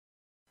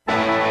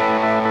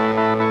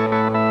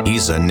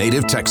He's a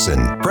native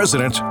Texan,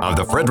 president of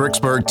the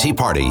Fredericksburg Tea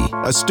Party,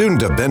 a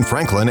student of Ben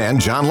Franklin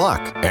and John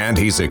Locke, and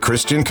he's a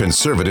Christian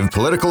conservative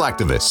political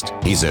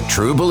activist. He's a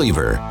true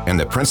believer in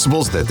the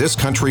principles that this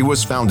country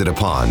was founded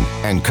upon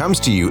and comes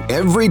to you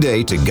every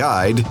day to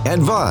guide,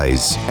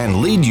 advise,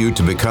 and lead you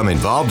to become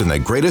involved in the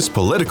greatest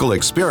political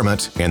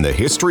experiment in the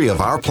history of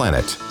our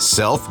planet,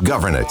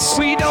 self-governance.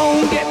 We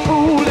don't get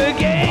fooled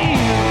again.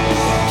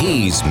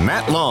 He's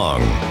Matt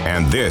Long,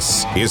 and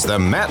this is The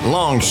Matt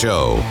Long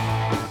Show.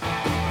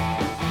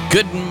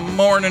 Good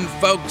morning,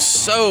 folks.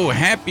 So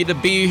happy to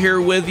be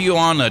here with you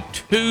on a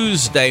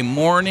Tuesday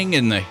morning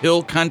in the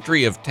hill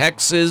country of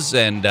Texas.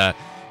 And,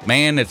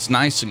 man, it's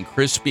nice and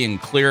crispy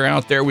and clear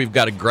out there. We've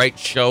got a great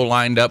show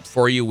lined up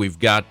for you. We've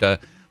got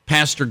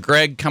Pastor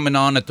Greg coming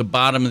on at the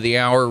bottom of the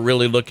hour.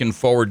 Really looking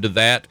forward to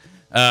that.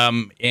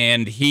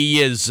 And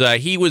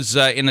he was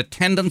in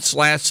attendance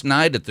last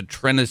night at the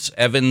Trennis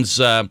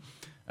Evans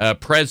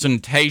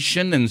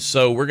presentation. And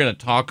so we're going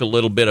to talk a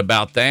little bit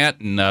about that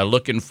and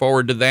looking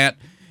forward to that.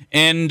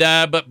 And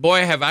but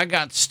boy, have I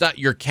got stuff.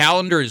 Your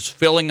calendar is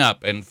filling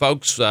up, and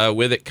folks,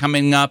 with it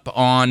coming up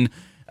on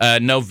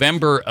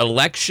November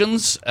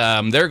elections,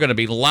 there are going to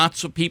be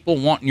lots of people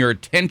wanting your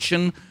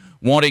attention,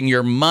 wanting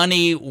your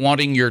money,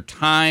 wanting your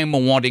time,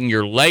 wanting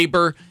your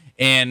labor,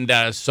 and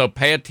so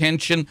pay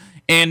attention.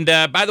 And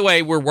by the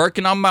way, we're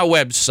working on my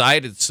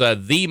website. It's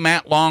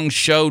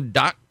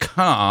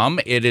themattlongshow.com.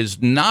 It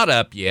is not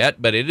up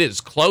yet, but it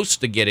is close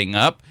to getting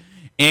up.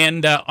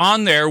 And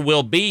on there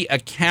will be a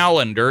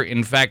calendar.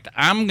 In fact,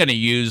 I'm going to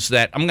use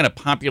that. I'm going to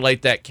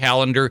populate that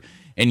calendar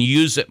and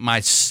use it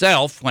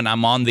myself when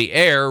I'm on the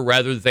air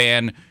rather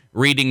than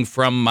reading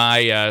from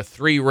my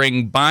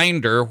three-ring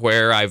binder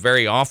where I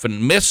very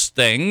often miss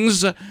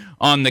things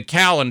on the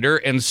calendar.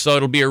 And so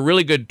it'll be a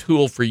really good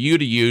tool for you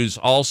to use.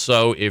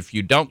 Also, if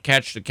you don't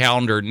catch the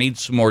calendar, need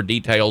some more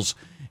details,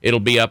 it'll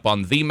be up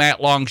on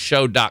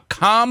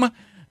themattlongshow.com.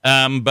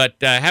 But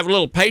have a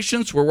little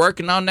patience. We're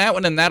working on that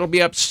one, and that'll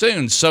be up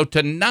soon. So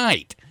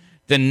tonight,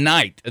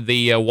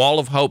 the Wall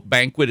of Hope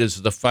Banquet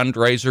is the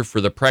fundraiser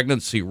for the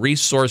Pregnancy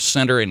Resource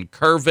Center in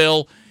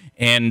Kerrville.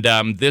 And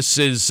this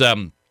is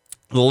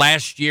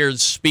last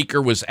year's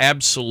speaker was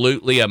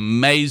absolutely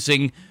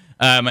amazing.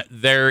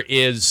 There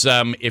is,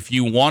 if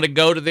you want to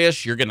go to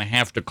this, you're going to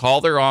have to call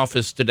their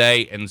office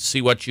today and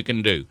see what you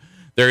can do.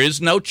 There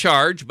is no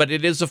charge, but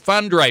it is a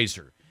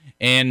fundraiser.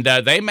 And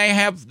they may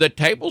have, the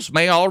tables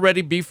may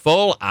already be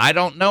full. I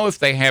don't know if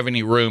they have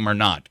any room or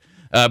not.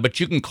 But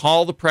you can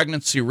call the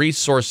Pregnancy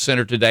Resource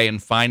Center today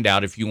and find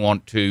out if you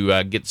want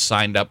to get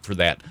signed up for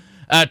that.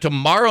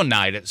 Tomorrow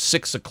night at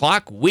 6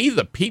 o'clock, We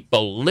the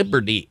People,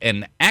 Liberty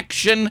in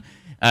Action,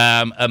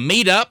 a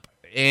meetup.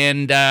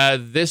 And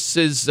this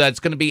is, it's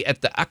going to be at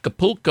the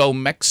Acapulco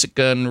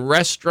Mexican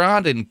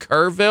Restaurant in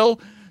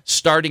Kerrville,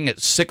 starting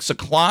at 6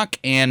 o'clock.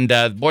 And,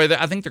 boy,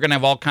 I think they're going to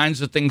have all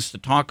kinds of things to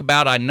talk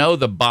about. I know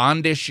the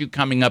bond issue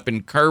coming up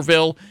in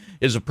Kerrville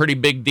is a pretty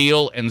big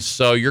deal, and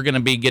so you're going to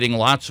be getting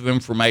lots of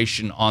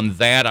information on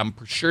that. I'm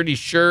pretty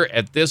sure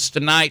at this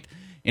tonight.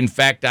 In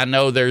fact, I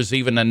know there's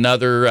even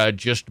another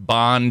just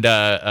bond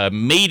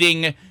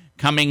meeting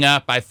coming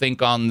up, I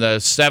think, on the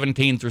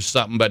 17th or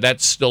something, but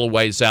that's still a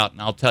ways out,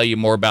 and I'll tell you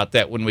more about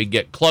that when we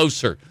get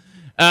closer.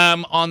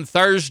 On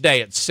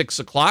Thursday at 6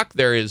 o'clock,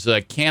 there is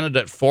a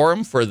candidate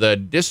forum for the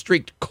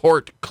district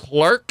court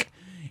clerk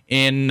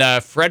in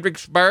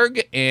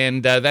Fredericksburg,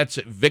 and that's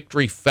at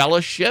Victory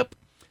Fellowship,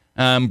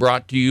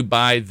 brought to you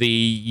by the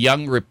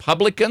Young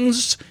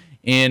Republicans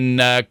in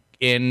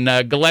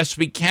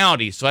Gillespie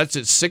County. So that's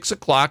at 6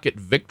 o'clock at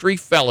Victory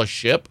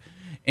Fellowship,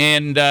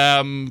 and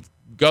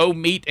go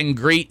meet and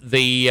greet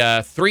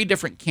the three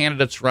different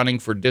candidates running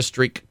for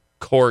district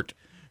court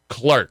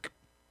clerk.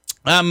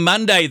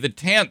 Monday, the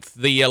 10th,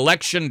 the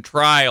election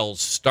trials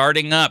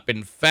starting up.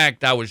 In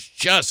fact, I was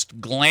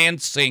just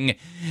glancing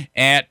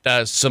at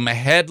some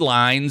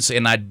headlines,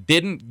 and I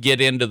didn't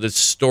get into the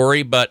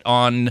story, but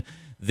on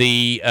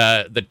the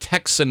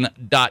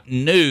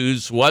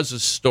Texan.news was a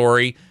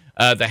story.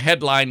 The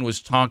headline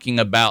was talking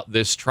about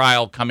this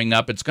trial coming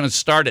up. It's going to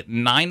start at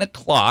 9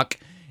 o'clock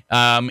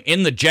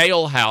in the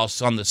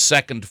jailhouse on the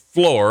second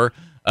floor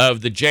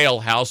of the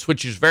jailhouse,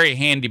 which is very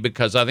handy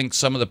because I think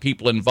some of the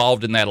people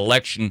involved in that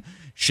election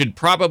should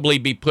probably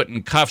be put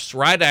in cuffs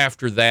right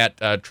after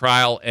that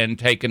trial and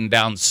taken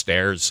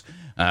downstairs.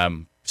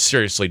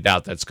 Seriously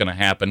doubt that's going to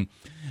happen.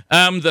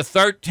 The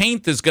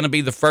 13th is going to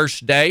be the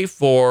first day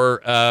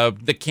for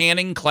the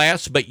canning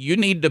class, but you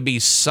need to be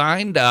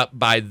signed up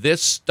by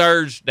this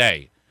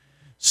Thursday.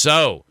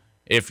 So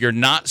if you're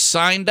not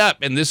signed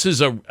up, and this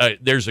is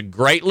there's a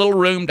great little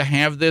room to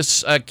have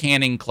this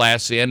canning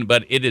class in,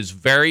 but it is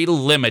very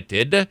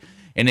limited.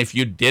 And if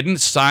you didn't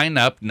sign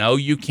up, no,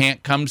 you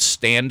can't come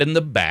stand in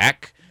the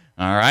back.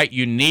 All right,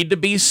 you need to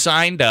be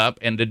signed up,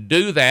 and to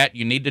do that,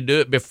 you need to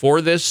do it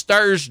before this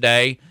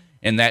Thursday,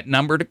 and that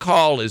number to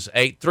call is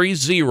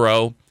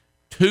 830-257-6568.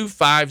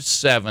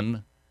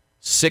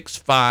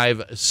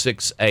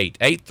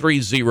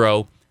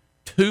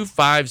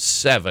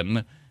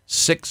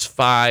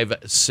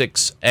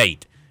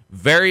 830-257-6568.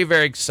 Very,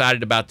 very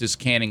excited about this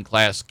canning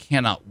class.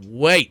 Cannot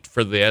wait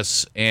for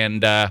this.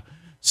 And but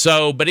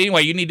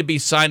anyway, you need to be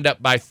signed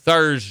up by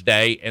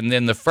Thursday, and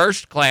then the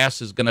first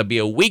class is going to be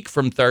a week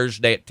from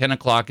Thursday at 10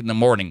 o'clock in the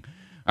morning.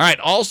 All right,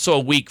 also a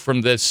week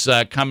from this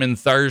coming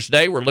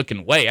Thursday, we're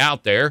looking way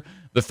out there.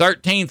 The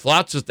 13th,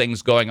 lots of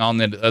things going on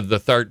the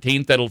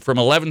 13th. That'll from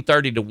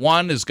 11:30 to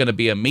 1 is going to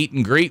be a meet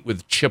and greet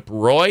with Chip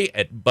Roy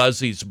at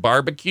Buzzy's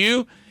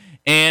Barbecue.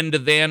 And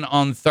then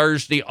on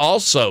Thursday,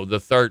 also the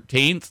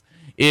 13th,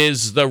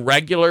 is the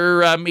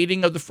regular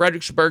meeting of the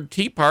Fredericksburg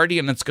Tea Party,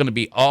 and it's going to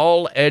be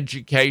all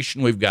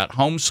education. We've got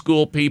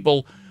homeschool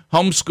people,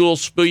 homeschool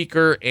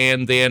speaker,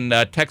 and then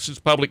Texas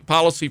Public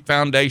Policy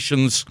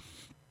Foundation's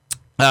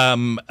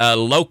a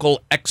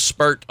local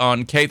expert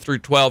on K through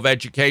 12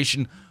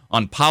 education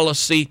on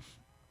policy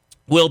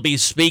will be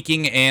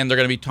speaking, and they're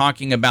going to be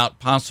talking about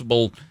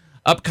possible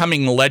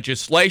upcoming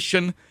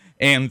legislation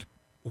and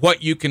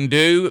what you can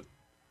do.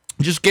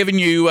 Just giving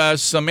you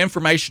some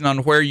information on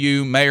where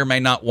you may or may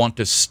not want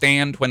to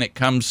stand when it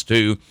comes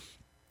to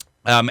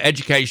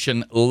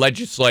education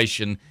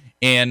legislation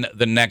in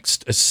the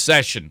next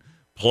session.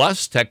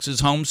 Plus,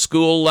 Texas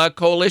Homeschool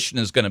Coalition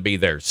is going to be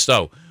there.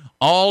 So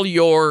all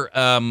your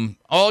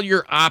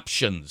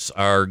options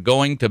are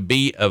going to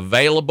be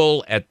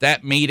available at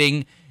that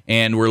meeting,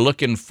 and we're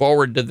looking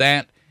forward to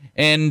that.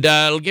 And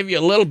I'll give you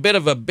a little bit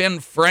of a Ben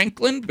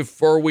Franklin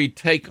before we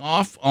take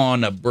off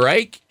on a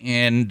break.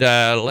 And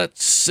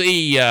let's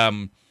see.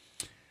 Ben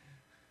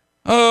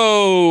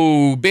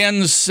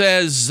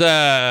says,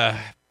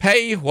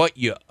 pay what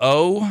you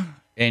owe,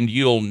 and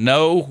you'll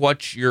know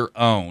what you're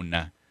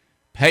on.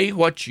 Pay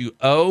what you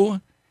owe,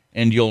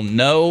 and you'll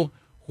know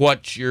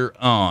what you're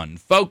on.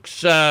 Folks,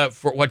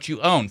 for what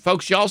you own.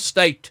 Folks, y'all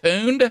stay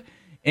tuned,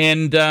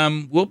 and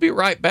we'll be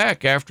right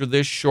back after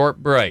this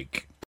short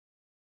break.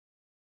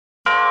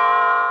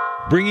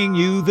 Bringing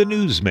you the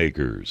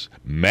newsmakers,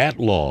 Matt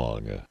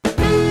Long.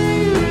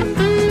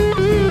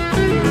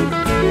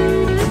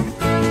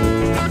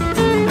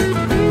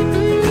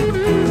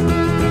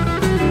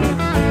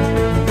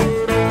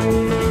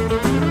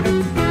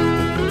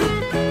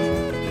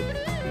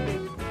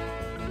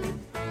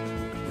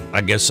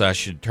 I guess I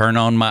should turn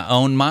on my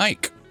own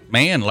mic.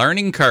 Man,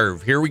 learning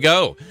curve. Here we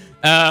go.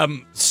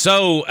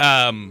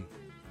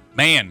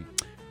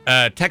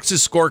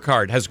 Texas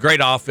Scorecard has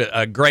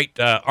a great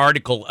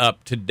article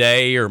up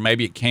today, or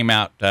maybe it came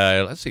out,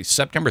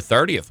 September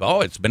 30th.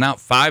 Oh, it's been out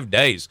 5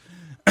 days.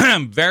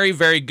 Very,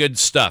 very good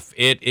stuff.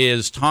 It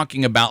is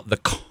talking about the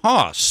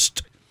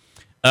cost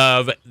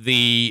of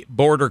the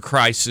border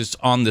crisis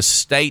on the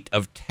state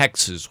of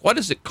Texas. What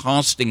is it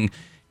costing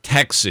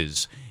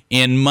Texas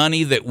in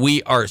money that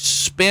we are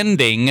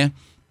spending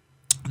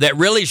that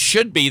really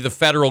should be the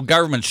federal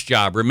government's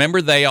job?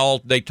 Remember, they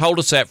told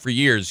us that for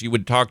years. You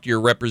would talk to your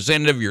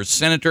representative, your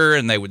senator,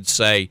 and you would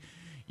say,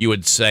 you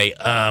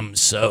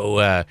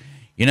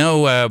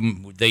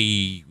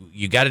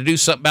got to do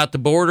something about the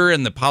border,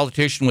 and the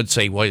politician would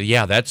say, well,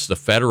 yeah, that's the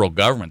federal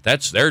government.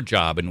 That's their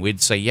job. And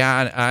we'd say,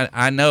 yeah,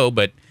 I know,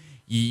 but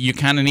you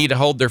kind of need to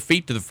hold their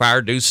feet to the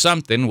fire, do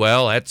something.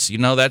 Well, that's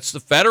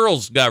the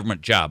federal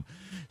government job.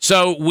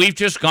 So we've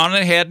just gone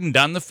ahead and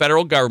done the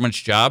federal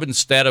government's job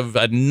instead of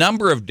a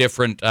number of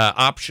different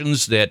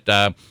options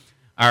that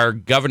our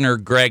Governor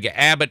Greg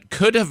Abbott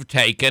could have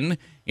taken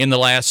in the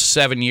last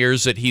 7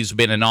 years that he's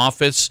been in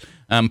office.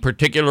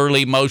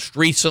 Particularly most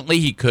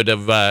recently, he could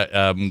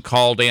have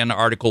called in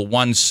Article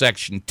 1,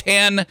 Section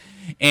 10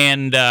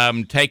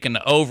 and taken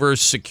over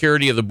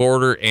security of the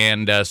border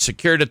and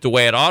secured it the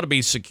way it ought to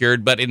be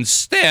secured. But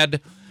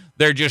instead,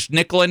 they're just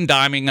nickel and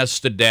diming us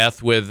to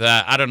death with,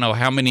 I don't know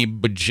how many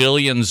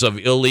bajillions of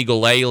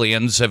illegal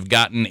aliens have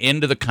gotten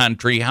into the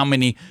country, how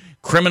many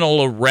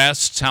criminal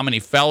arrests, how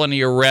many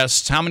felony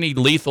arrests, how many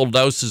lethal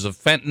doses of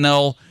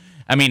fentanyl.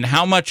 I mean,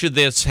 how much of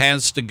this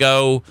has to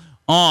go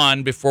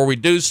on before we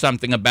do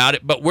something about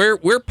it? But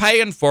we're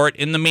paying for it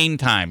in the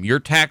meantime. Your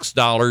tax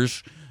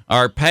dollars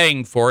are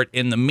paying for it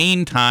in the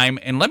meantime.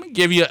 And let me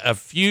give you a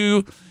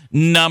few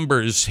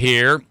numbers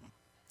here.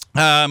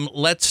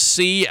 Let's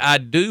see. I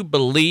do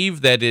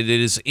believe that it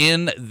is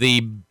in the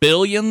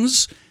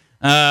billions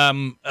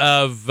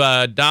of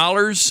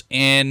dollars,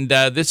 and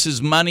this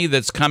is money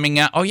that's coming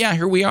out. Oh yeah,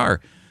 here we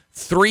are,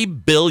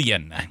 $3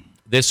 billion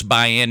this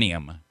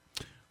biennium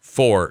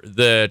for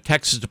the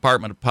Texas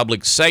Department of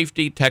Public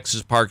Safety,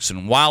 Texas Parks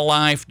and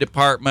Wildlife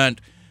Department,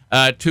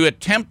 to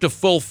attempt to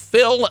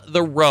fulfill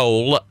the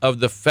role of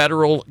the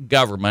federal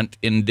government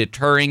in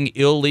deterring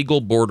illegal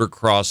border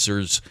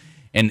crossers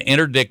and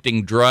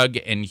interdicting drug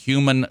and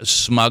human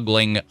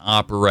smuggling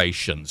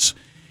operations.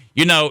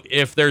 You know,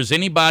 if there's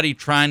anybody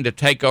trying to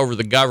take over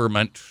the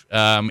government,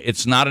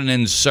 it's not an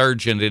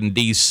insurgent in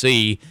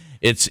D.C.,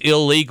 it's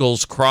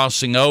illegals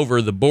crossing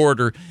over the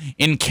border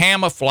in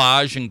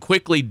camouflage and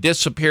quickly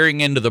disappearing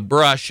into the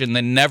brush and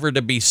then never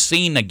to be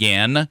seen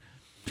again.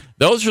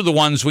 Those are the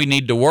ones we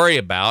need to worry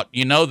about.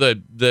 You know,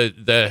 the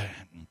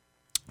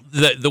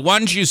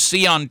ones you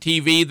see on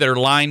TV that are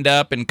lined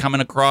up and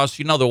coming across,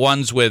 you know, the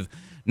ones with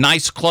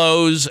nice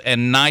clothes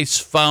and nice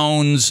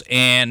phones,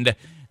 and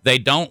They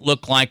don't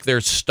look like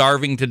they're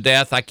starving to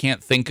death. I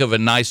can't think of a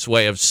nice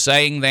way of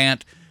saying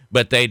that,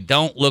 but they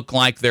don't look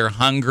like they're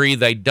hungry.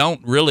 They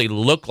don't really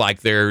look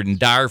like they're in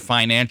dire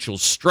financial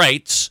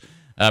straits.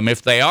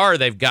 If they are,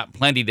 they've got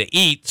plenty to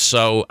eat,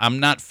 so I'm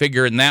not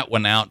figuring that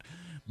one out.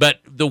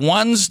 But the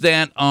ones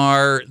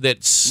that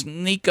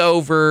sneak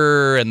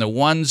over and the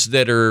ones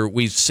that are,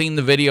 we've seen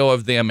the video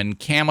of them in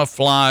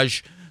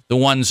camouflage, the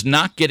ones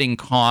not getting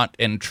caught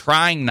and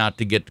trying not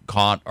to get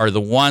caught are the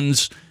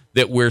ones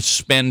that we're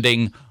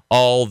spending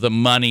all the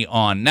money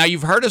on. Now,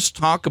 you've heard us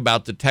talk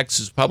about the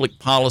Texas Public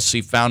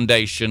Policy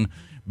Foundation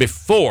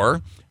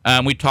before.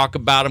 We talk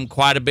about them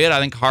quite a bit. I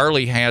think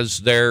Harley has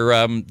their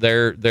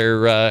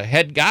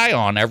head guy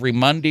on every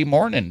Monday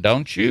morning,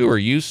 don't you, or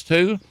used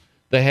to?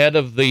 The head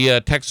of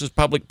the Texas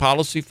Public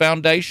Policy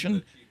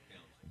Foundation,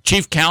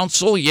 Chief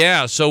Counsel,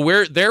 yeah.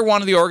 So they're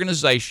one of the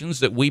organizations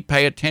that we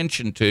pay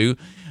attention to,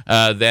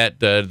 that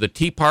the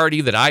Tea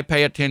Party that I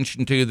pay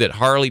attention to, that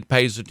Harley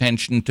pays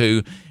attention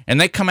to,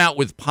 and they come out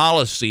with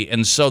policy.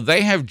 And so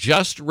they have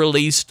just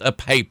released a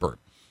paper,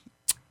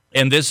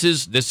 and this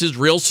is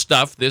real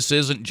stuff. This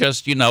isn't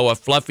just a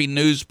fluffy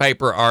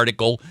newspaper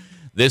article.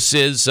 This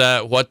is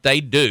what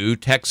they do,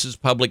 Texas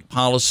Public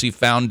Policy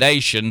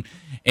Foundation.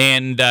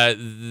 And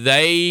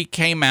they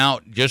came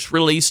out, just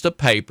released a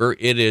paper.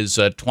 It is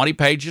 20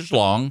 pages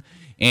long,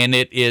 and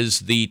it is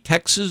the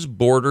Texas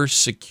Border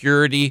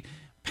Security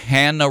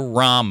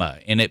Panorama.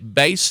 And it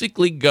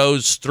basically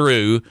goes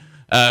through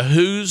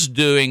who's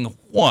doing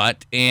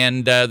what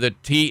and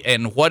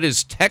and what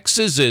is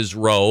Texas's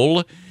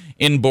role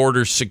in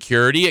border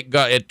security.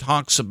 It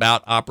talks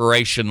about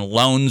Operation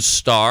Lone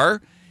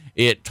Star.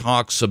 It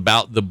talks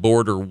about the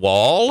border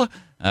wall.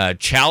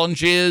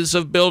 Challenges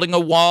of building a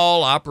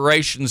wall,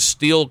 Operation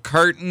Steel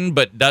Curtain,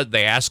 but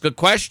they ask a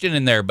question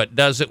in there, but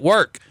does it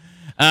work?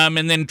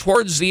 And then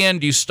towards the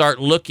end, you start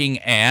looking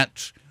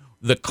at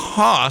the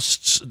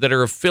costs that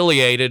are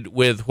affiliated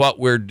with what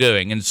we're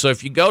doing. And so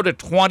if you go to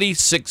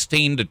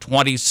 2016 to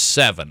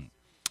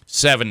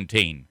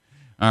 2017,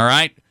 all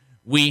right,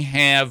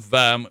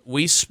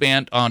 we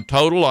spent on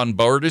total on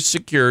border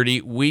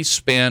security, we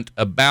spent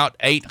about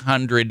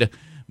 $800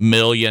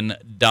 million.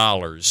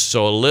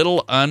 So a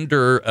little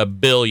under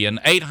 $1 billion,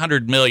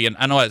 800 million.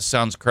 I know that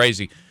sounds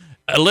crazy.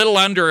 A little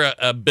under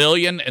 $1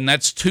 billion, and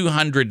that's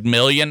 200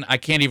 million. I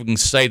can't even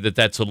say that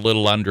that's a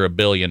little under $1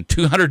 billion.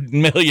 $200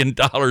 million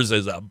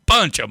is a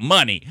bunch of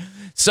money.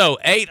 So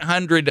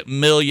 $800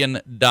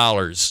 million.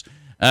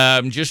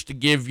 Just to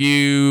give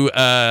you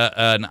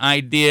an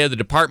idea, the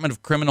Department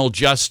of Criminal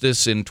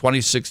Justice in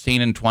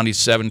 2016 and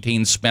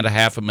 2017 spent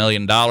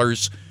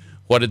 $500,000.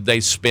 What did they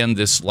spend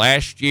this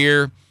last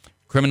year?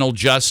 Criminal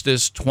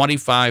Justice,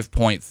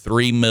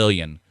 $25.3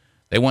 million.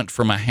 They went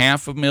from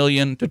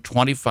 $500,000 to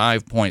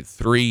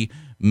 $25.3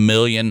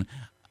 million.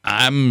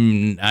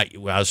 I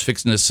was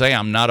fixing to say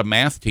I'm not a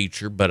math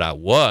teacher, but I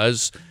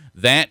was.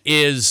 That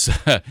is,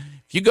 if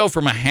you go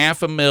from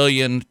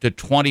 $500,000 to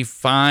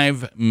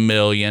 $25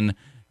 million,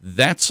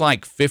 that's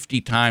like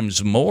 50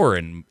 times more,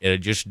 and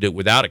just do it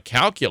without a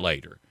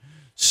calculator.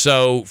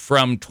 So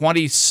from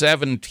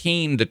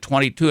 2017 to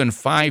 22, in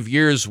 5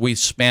 years, we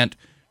spent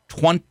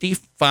 50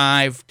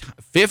 times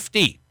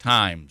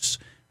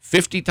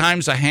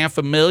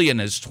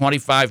 $500,000 is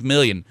 $25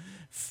 million.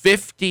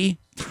 50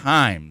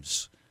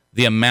 times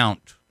the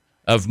amount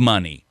of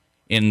money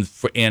in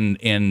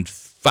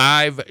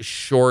 5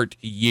 short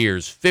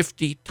years.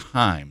 50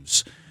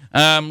 times.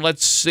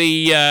 Let's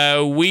see.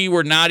 We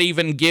were not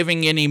even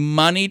giving any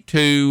money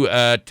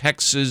to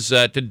Texas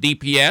to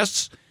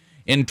DPS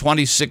in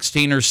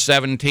 2016 or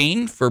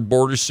 17 for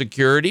border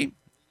security.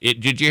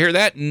 Did you hear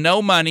that?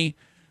 No money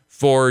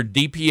for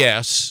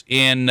DPS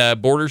in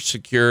border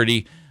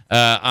security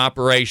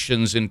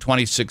operations in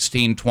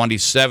 2016,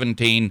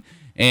 2017.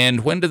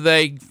 And when do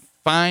they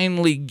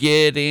finally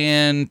get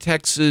in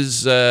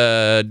Texas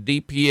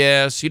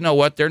DPS? You know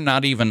what? They're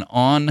not even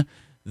on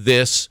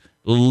this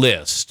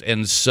list.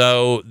 And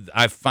so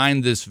I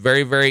find this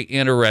very, very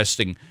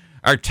interesting.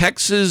 Our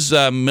Texas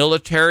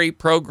military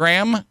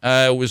program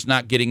was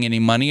not getting any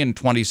money in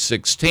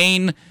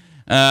 2016.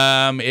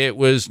 It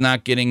was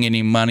not getting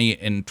any money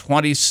in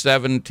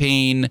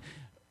 2017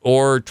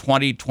 or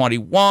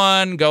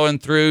 2021, going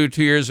through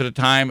 2 years at a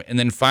time. And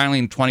then finally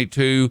in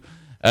 23,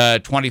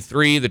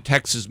 the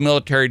Texas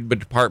Military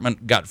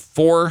Department got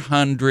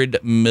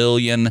 $400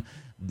 million.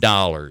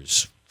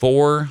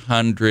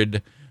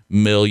 $400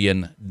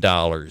 million.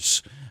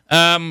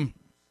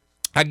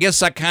 I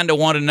guess I kind of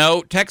want to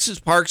know,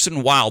 Texas Parks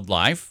and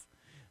Wildlife,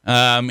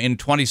 in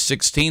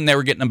 2016, they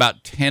were getting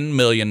about $10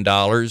 million.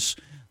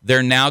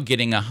 They're now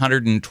getting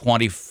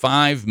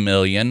 $125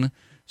 million.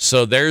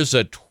 So there's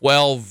a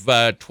 12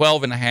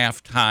 and a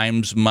half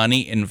times money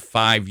in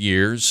 5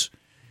 years.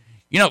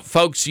 You know,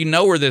 folks, you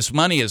know where this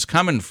money is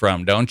coming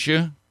from, don't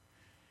you?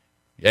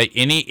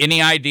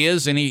 Any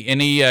ideas? Any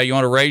you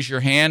want to raise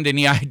your hand?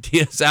 Any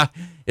ideas?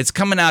 It's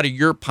coming out of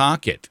your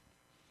pocket.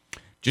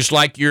 Just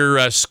like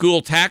your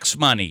school tax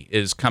money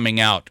is coming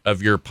out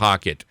of your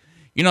pocket.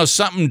 You know,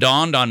 something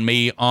dawned on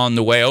me on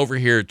the way over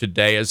here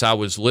today as I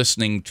was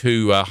listening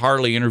to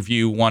Harley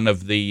interview one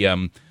of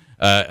the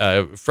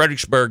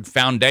Fredericksburg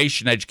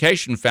Foundation,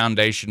 Education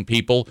Foundation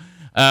people,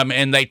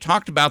 and they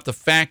talked about the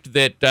fact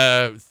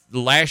that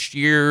last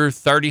year,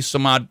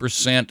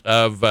 30-some-odd%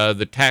 of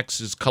the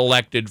taxes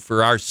collected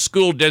for our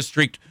school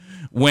district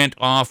went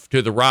off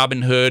to the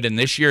Robin Hood, and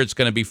this year it's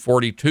going to be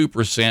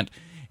 42%.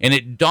 And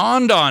it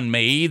dawned on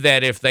me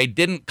that if they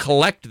didn't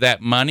collect that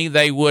money,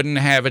 they wouldn't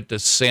have it to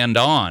send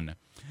on.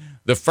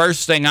 The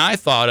first thing I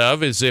thought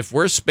of is if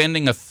we're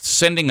sending a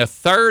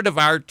third of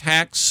our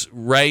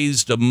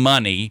tax-raised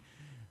money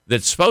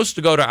that's supposed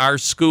to go to our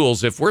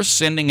schools, if we're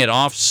sending it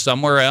off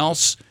somewhere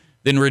else,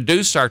 then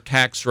reduce our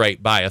tax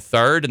rate by a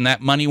third, and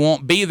that money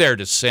won't be there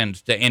to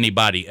send to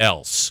anybody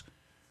else.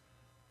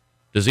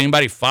 Does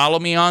anybody follow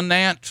me on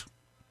that?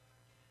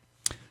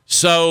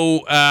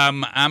 So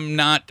I'm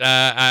not.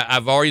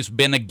 I've always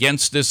been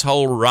against this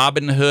whole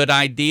Robin Hood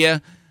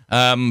idea,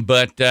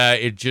 but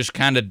it just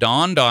kind of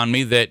dawned on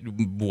me that,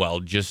 well,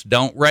 just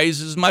don't raise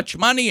as much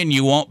money, and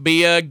you won't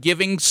be a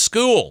giving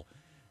school.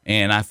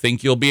 And I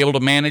think you'll be able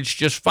to manage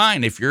just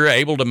fine. If you're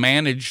able to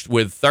manage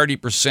with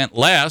 30%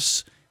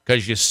 less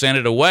because you sent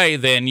it away,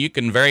 then you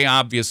can very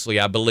obviously,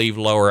 I believe,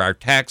 lower our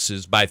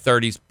taxes by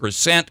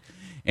 30%.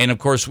 And, of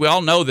course, we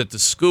all know that the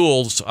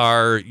schools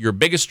are your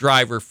biggest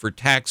driver for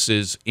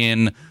taxes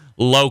in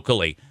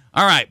locally.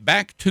 All right,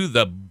 back to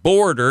the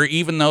border,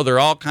 even though they're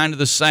all kind of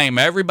the same.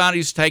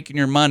 Everybody's taking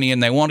your money,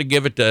 and they want to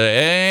give it to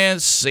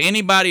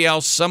anybody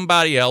else,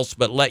 somebody else,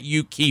 but let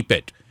you keep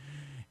it.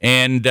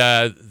 And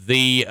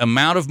the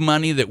amount of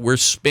money that we're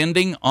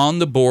spending on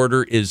the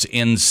border is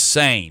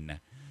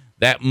insane.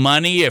 That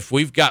money, if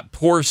we've got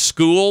poor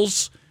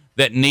schools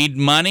that need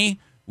money,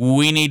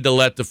 we need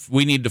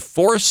to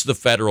force the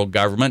federal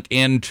government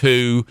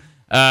into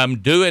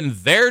doing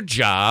their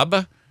job,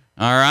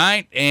 all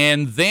right?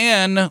 And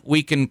then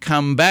we can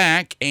come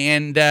back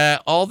and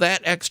all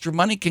that extra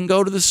money can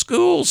go to the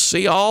schools.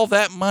 See, all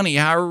that money,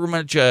 however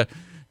much,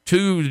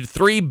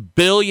 $2-3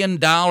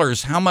 billion,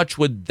 how much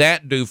would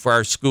that do for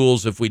our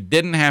schools if we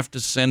didn't have to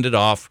send it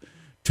off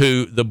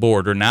to the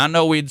border? Now, I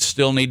know we'd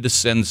still need to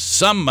send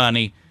some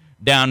money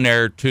down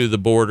there to the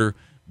border,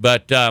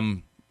 but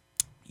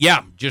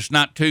yeah, just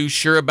not too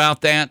sure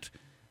about that.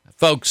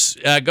 Folks,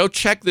 go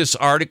check this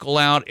article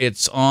out.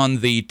 It's on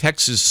the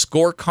Texas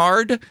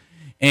Scorecard,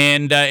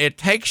 and it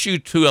takes you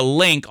to a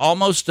link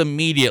almost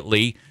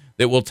immediately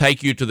that will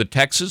take you to the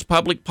Texas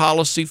Public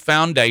Policy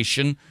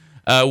Foundation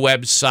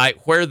website,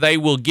 where they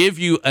will give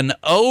you an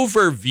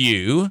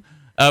overview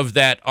of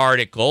that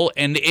article.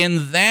 And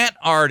in that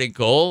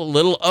article,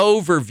 little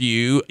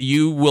overview,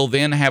 you will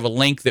then have a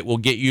link that will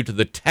get you to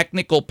the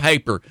technical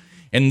paper.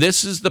 And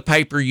this is the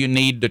paper you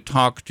need to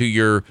talk to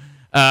your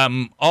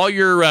all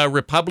your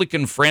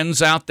Republican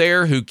friends out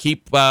there who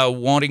keep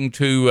wanting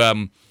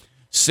to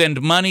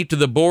send money to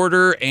the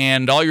border,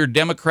 and all your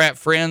Democrat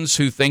friends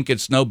who think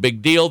it's no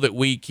big deal that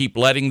we keep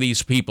letting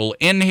these people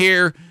in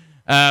here.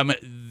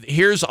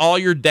 Here's all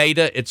your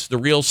data. It's the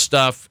real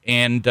stuff,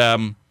 and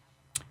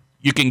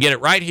you can get it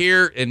right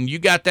here. And you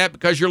got that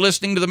because you're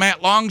listening to the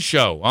Matt Long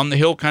Show on the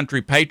Hill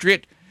Country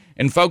Patriot.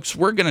 And, folks,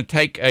 we're going to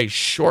take a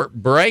short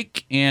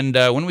break, and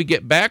when we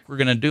get back, we're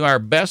going to do our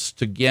best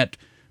to get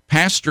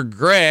Pastor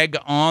Greg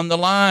on the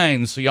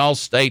line, so y'all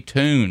stay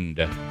tuned.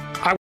 Okay,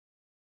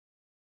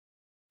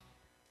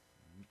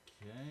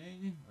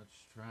 let's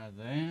try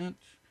that.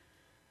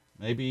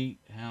 Maybe,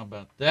 how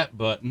about that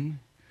button?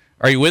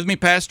 Are you with me,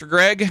 Pastor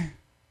Greg?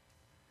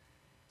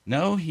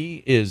 No,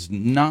 he is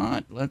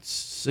not. Let's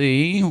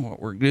see what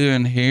we're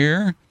doing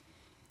here.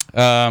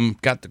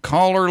 Got the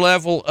caller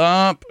level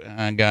up.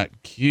 I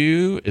got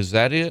Q. Is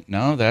that it?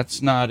 No,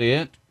 that's not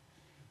it.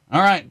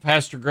 All right,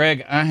 Pastor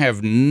Greg, I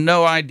have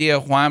no idea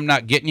why I'm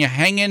not getting you.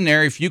 Hang in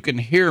there if you can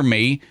hear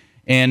me.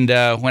 And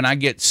when I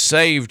get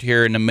saved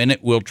here in a minute,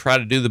 we'll try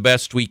to do the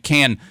best we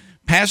can.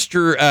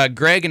 Pastor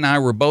Greg and I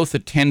were both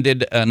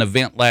attended an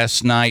event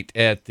last night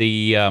at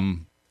the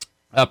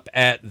up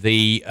at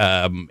the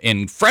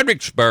in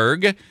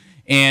Fredericksburg,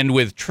 and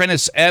with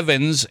Trennis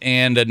Evans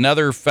and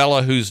another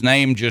fella whose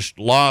name just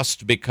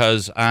lost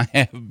because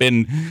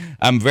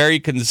I'm very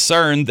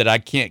concerned that I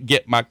can't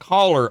get my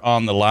caller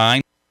on the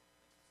line.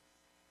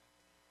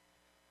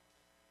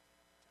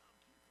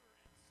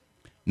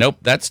 Nope,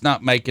 that's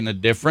not making a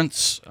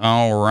difference.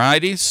 All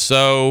righty.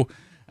 So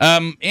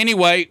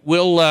anyway,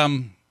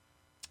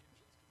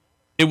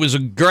 it was a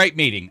great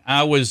meeting.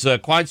 I was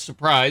quite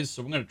surprised,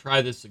 so I'm going to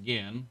try this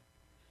again.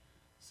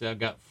 See, I've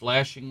got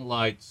flashing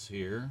lights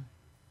here.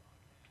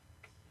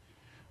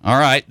 All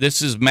right,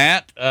 this is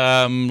Matt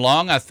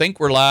Long. I think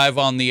we're live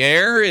on the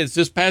air. Is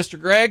this Pastor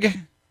Greg?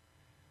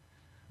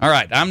 All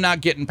right, I'm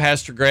not getting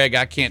Pastor Greg.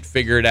 I can't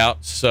figure it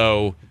out.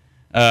 So,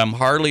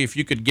 Harley, if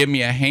you could give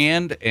me a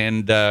hand,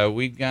 and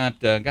we've got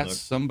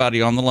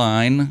somebody on the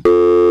line.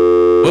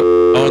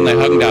 Whoop. Oh, and they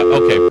hung out.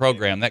 Okay,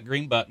 program that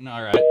green button.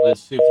 All right,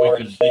 let's see if we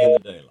can see in the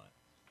daylight.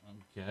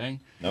 Okay.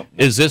 Nope.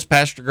 Is this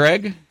Pastor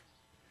Greg?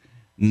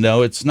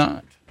 No, it's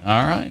not.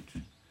 All right.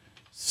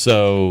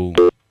 So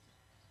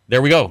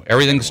There we go.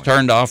 Everything's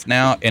turned off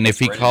now, and if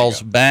he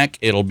calls back,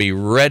 it'll be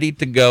ready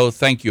to go.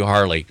 Thank you,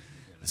 Harley.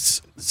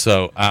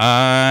 So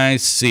I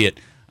see it.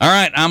 All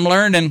right, I'm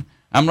learning,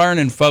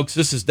 folks.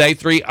 This is day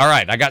 3. All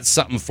right, I got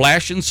something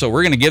flashing, so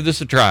we're going to give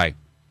this a try.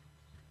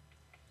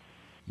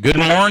 Good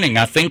morning.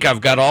 I think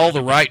I've got all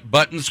the right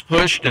buttons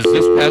pushed. Is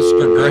this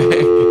Pastor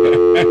Greg?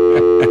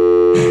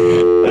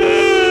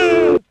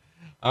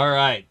 All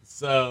right,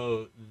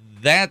 so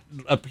that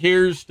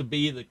appears to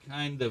be the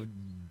kind of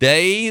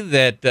day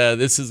that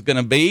this is going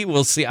to be.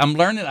 We'll see. I'm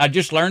learning. I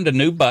just learned a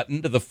new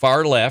button to the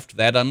far left.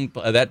 That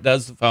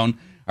does the phone.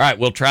 All right,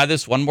 we'll try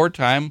this one more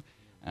time.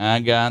 I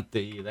got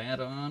that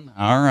on.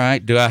 All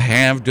right. Do I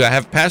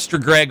have Pastor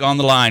Greg on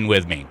the line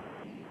with me?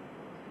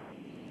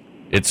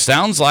 It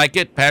sounds like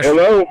it. Pastor.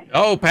 Hello.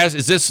 Oh, Pastor,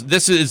 is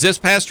this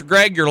Pastor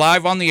Greg? You're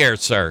live on the air,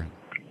 sir.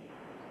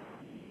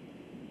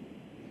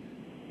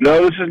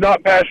 No, this is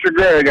not Pastor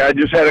Greg. I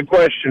just had a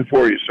question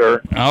for you,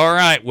 sir. All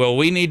right. Well,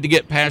 we need to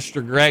get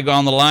Pastor Greg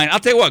on the line. I'll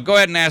tell you what. Go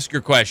ahead and ask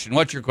your question.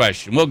 What's your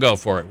question? We'll go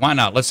for it. Why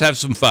not? Let's have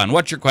some fun.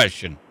 What's your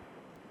question?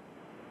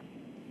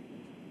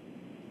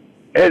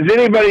 Has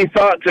anybody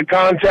thought to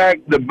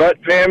contact the Butt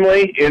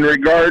family in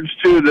regards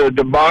to the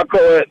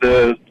debacle at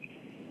the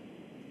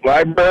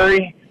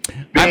library,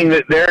 being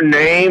that their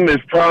name is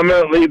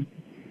prominently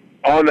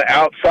on the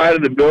outside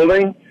of the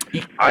building?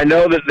 I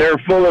know that they're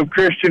full of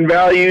Christian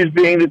values,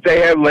 being that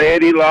they have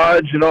Laity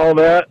Lodge and all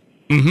that.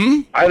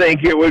 Mm-hmm. I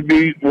think it would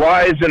be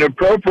wise and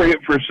appropriate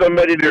for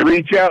somebody to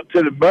reach out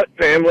to the Butt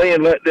family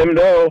and let them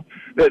know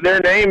that their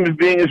name is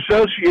being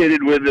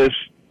associated with this.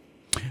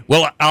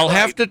 Well, I'll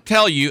have to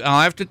tell you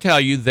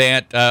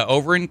that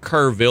over in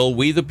Kerrville,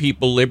 We the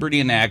People, Liberty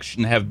in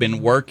Action have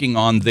been working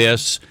on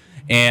this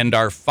and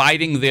are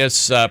fighting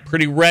this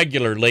pretty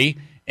regularly.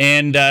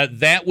 And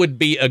that would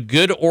be a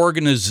good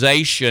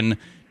organization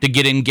to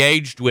get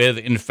engaged with.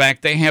 In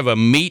fact, they have a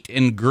meet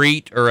and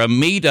greet or a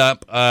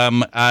meetup,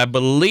 I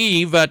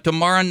believe,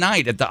 tomorrow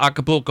night at the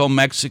Acapulco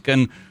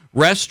Mexican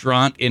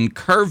restaurant in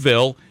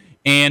Kerrville.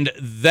 And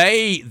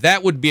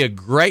that would be a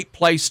great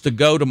place to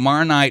go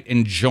tomorrow night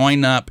and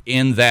join up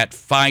in that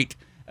fight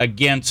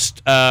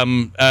against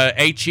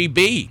HEB.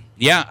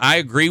 Yeah, I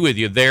agree with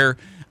you there.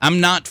 I'm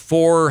not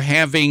for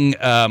having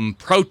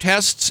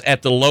protests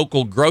at the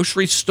local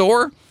grocery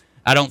store.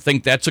 I don't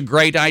think that's a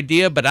great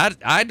idea, but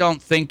I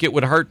don't think it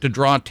would hurt to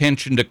draw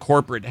attention to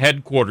corporate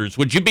headquarters.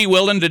 Would you be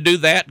willing to do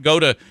that? Go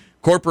to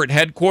corporate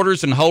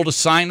headquarters and hold a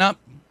sign up?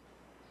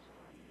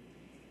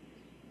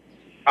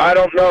 I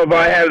don't know if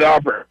I have the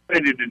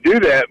opportunity to do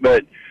that,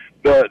 but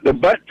the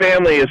Butt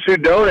family is who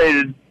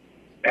donated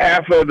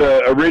half of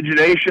the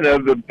origination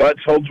of the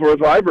Butts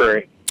Holdsworth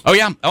Library. Oh,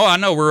 yeah. Oh, I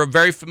know. We're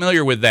very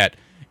familiar with that.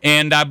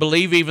 And I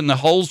believe even the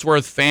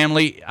Holdsworth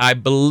family, I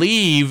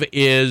believe,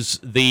 is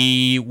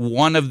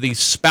one of the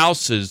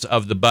spouses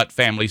of the Butt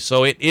family.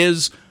 So it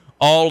is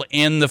all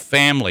in the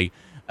family.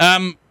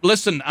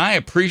 Listen, I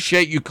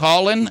appreciate you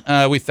calling.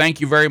 We thank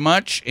you very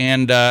much.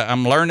 And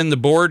I'm learning the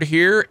board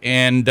here.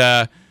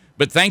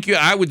 But thank you.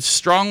 I would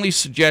strongly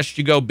suggest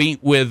you go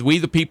meet with We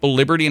the People,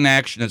 Liberty in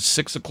Action at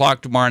 6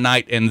 o'clock tomorrow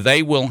night. And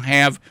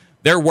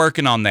they're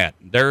working on that.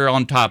 They're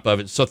on top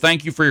of it. So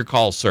thank you for your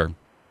call, sir.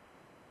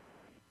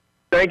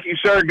 Thank you,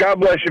 sir. God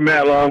bless you,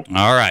 Matt Long.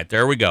 All right,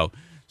 there we go.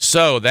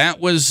 So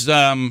that was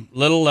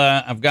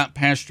I've got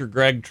Pastor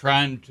Greg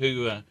trying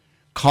to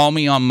call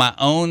me on my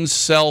own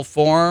cell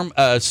phone.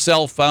 Let's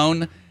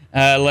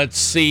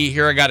see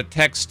here. I got a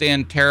text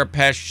in. Tara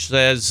Pesh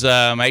says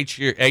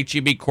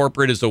HEB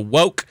corporate is a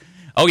woke.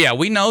 Oh yeah,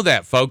 we know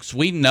that, folks.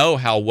 We know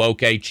how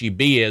woke HEB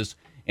is,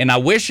 and I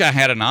wish I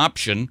had an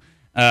option.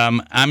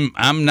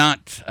 I'm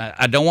not.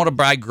 I don't want to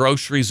buy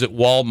groceries at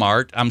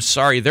Walmart. I'm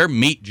sorry, their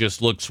meat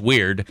just looks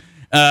weird.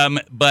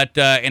 But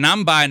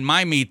I'm buying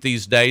my meat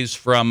these days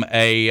from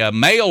a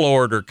mail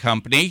order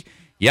company.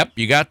 Yep,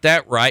 you got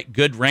that right.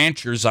 Good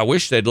Ranchers. I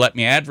wish they'd let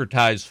me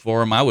advertise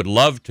for them. I would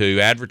love to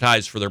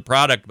advertise for their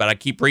product, but I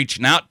keep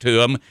reaching out to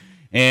them,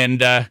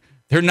 and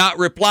they're not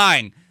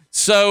replying.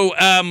 So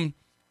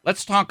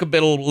let's talk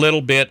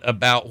little bit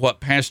about what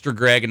Pastor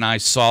Greg and I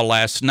saw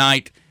last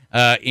night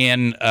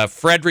in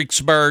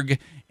Fredericksburg,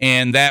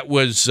 and that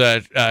was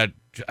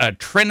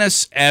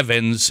Trennis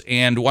Evans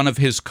and one of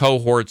his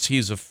cohorts.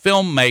 He's a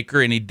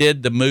filmmaker, and he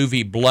did the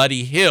movie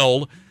Bloody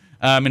Hill.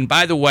 And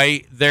by the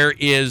way, there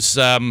is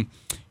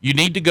you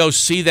need to go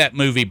see that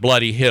movie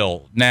Bloody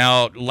Hill.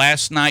 Now,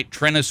 last night,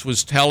 Trennis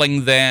was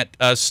telling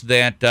us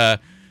that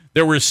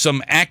there were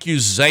some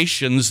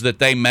accusations that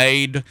they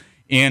made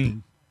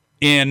in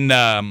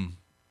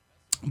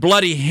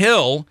Bloody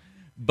Hill,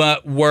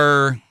 but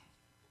were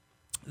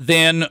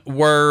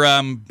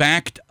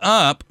backed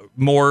up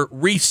more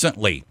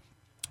recently.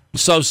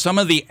 So some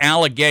of the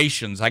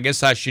allegations, I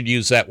guess I should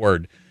use that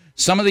word,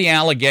 some of the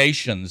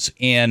allegations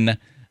in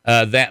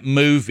that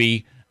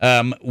movie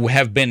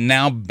have been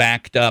now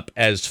backed up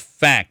as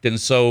fact. And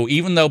so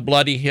even though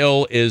Bloody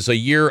Hill is a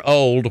year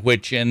old,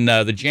 which in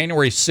the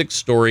January 6th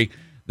story,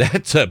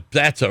 that's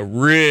a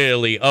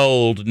really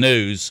old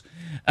news.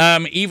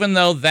 Even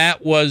though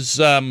that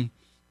was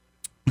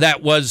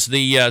that was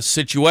the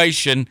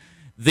situation.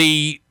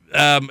 They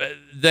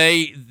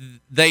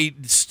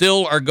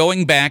still are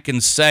going back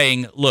and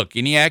saying, look,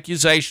 any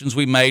accusations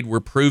we made, we're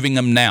proving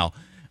them now.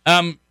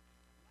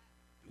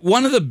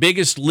 One of the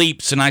biggest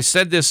leaps, and I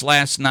said this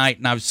last night,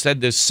 and I've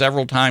said this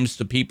several times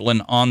to people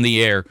on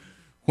the air,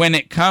 when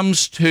it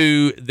comes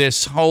to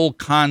this whole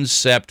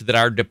concept that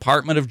our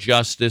Department of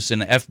Justice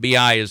and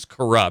FBI is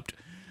corrupt,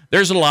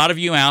 there's a lot of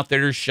you out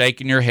there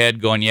shaking your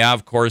head going, yeah,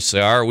 of course they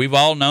are. We've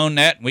all known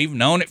that, and we've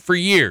known it for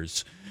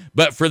years.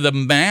 But for the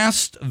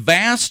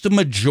vast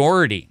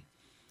majority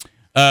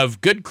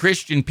of good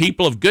Christian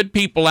people, of good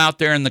people out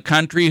there in the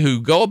country who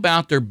go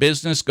about their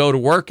business, go to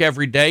work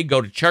every day,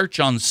 go to church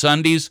on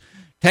Sundays,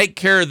 take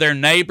care of their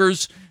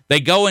neighbors. They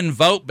go and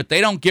vote, but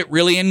they don't get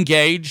really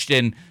engaged,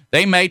 and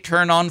they may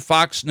turn on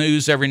Fox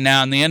News every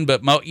now and then.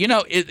 But,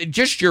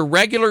 just your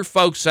regular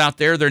folks out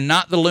there, they're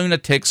not the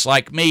lunatics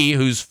like me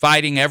who's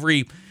fighting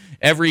every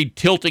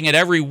tilting at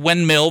every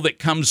windmill that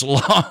comes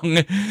along.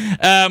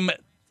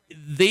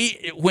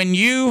 When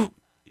you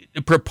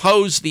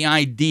propose the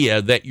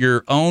idea that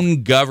your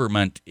own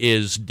government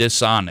is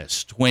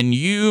dishonest, when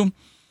you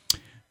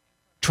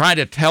try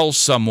to tell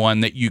someone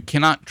that you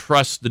cannot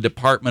trust the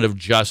Department of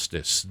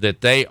Justice,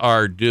 that they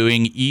are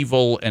doing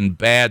evil and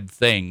bad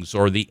things,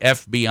 or the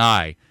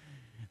FBI,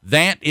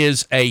 that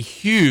is a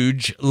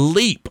huge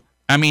leap.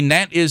 I mean,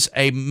 that is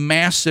a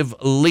massive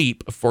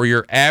leap for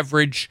your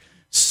average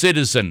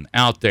citizen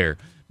out there,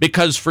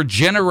 because for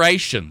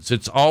generations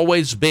it's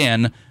always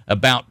been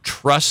about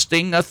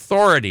trusting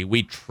authority.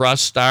 We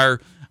trust our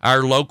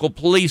local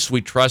police. We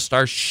trust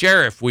our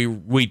sheriff.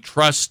 We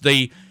trust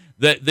the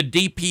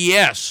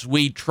DPS.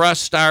 We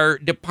trust our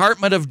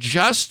Department of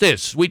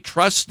Justice. We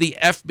trust the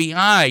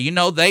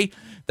FBI.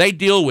 They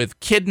deal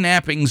with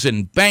kidnappings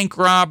and bank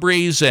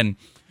robberies, and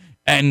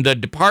the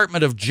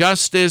Department of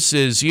Justice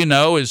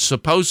is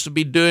supposed to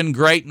be doing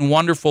great and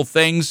wonderful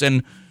things.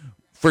 And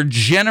for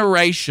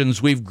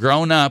generations, we've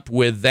grown up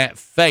with that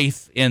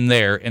faith in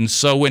there. And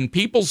so when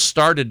people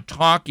started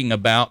talking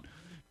about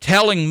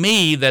telling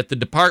me that the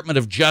Department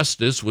of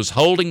Justice was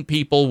holding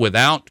people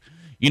without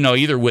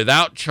either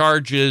without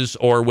charges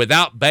or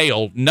without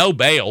bail, no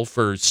bail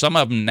for some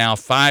of them now,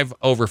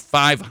 over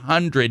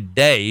 500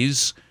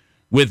 days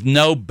with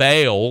no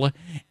bail,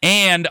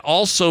 and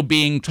also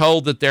being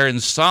told that they're in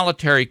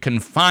solitary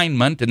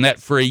confinement and that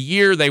for a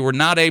year they were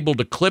not able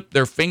to clip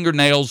their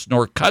fingernails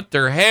nor cut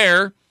their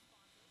hair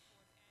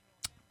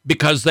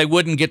because they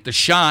wouldn't get the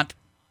shot,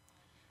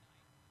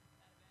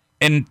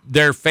 and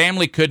their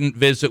family couldn't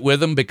visit with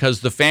them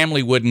because the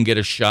family wouldn't get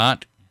a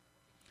shot.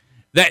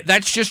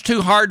 That's just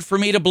too hard for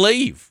me to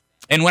believe.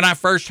 And when I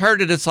first heard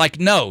it, it's like,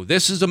 no,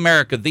 this is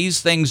America.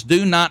 These things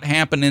do not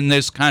happen in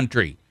this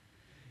country.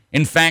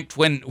 In fact,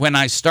 when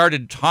I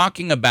started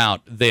talking about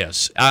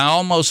this, I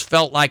almost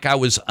felt like I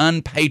was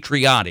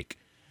unpatriotic,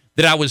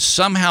 that I was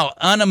somehow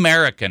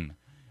un-American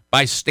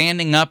by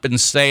standing up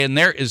and saying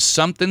there is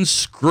something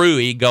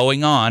screwy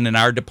going on in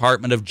our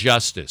Department of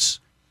Justice.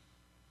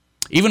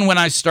 Even when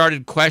I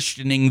started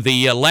questioning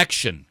the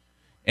election,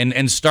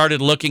 and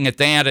started looking at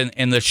that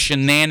and the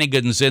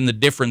shenanigans in the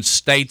different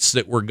states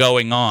that were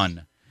going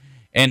on.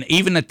 And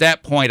even at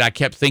that point, I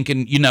kept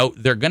thinking,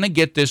 they're going to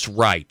get this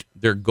right.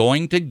 They're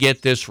going to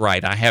get this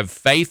right. I have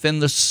faith in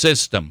the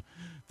system.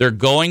 They're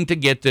going to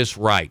get this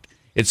right.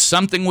 It's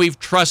something we've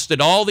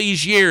trusted all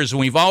these years, and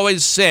we've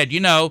always said,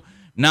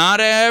 not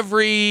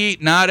every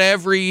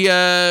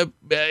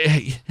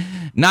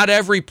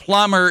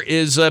plumber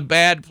is a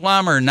bad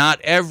plumber. Not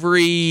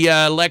every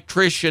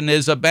electrician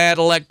is a bad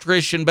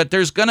electrician, but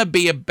there's going to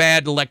be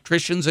bad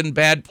electricians and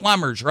bad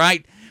plumbers,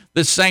 right?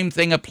 The same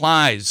thing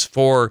applies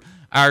for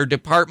our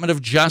Department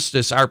of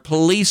Justice, our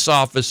police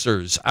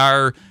officers,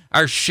 our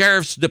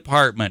sheriff's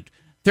department.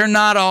 They're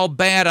not all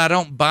bad. I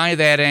don't buy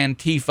that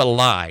Antifa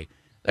lie.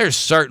 There's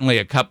certainly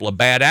a couple of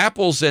bad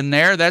apples in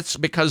there. That's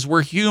because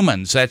we're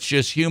humans. That's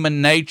just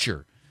human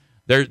nature.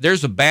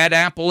 There's a bad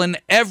apple in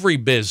every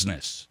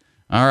business,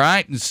 all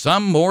right, and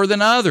some more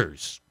than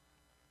others.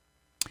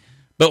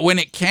 But when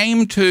it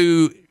came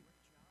to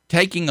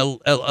taking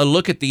a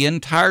look at the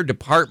entire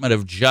Department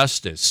of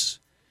Justice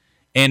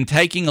and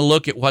taking a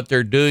look at what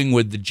they're doing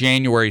with the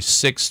January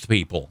 6th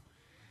people,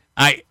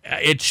 I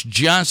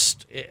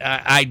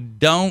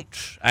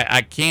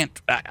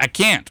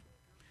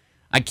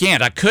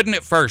can't. I couldn't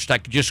at first. I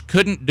just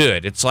couldn't do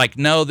it. It's like,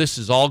 no, this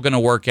is all going to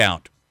work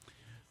out.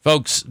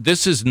 Folks,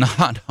 this is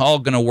not all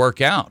going to work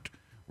out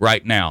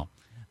right now.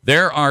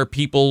 There are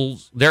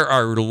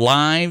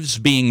lives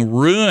being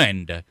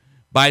ruined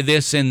by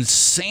this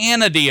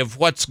insanity of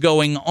what's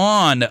going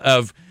on,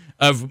 of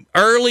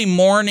early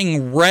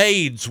morning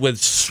raids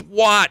with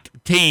SWAT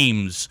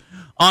teams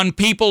on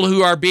people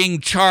who are being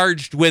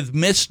charged with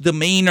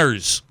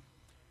misdemeanors.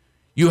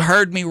 You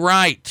heard me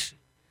right.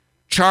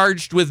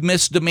 Charged with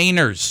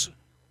misdemeanors.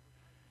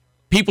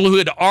 People who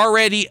had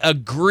already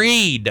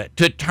agreed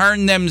to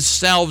turn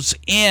themselves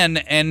in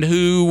and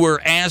who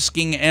were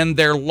asking, and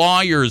their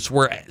lawyers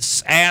were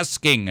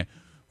asking,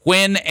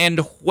 when and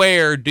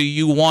where do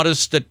you want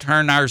us to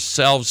turn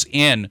ourselves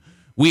in?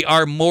 we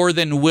are more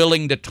than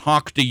willing to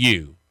talk to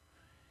you.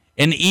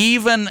 And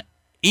even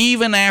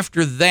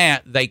after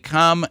that, they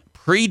come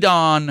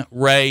pre-dawn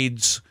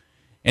raids,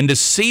 and to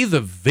see the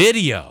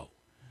video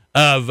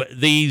of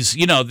these,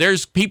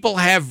 there's people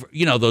have,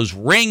 those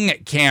Ring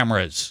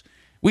cameras.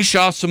 We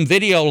saw some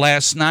video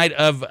last night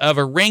of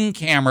a Ring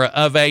camera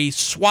of a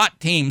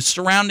SWAT team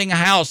surrounding a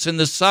house in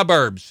the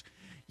suburbs.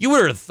 You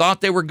would have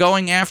thought they were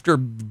going after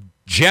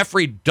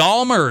Jeffrey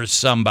Dahmer or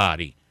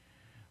somebody,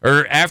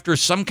 or after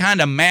some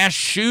kind of mass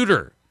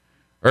shooter,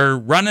 or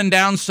running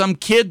down some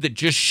kid that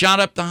just shot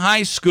up the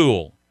high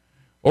school,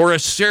 or a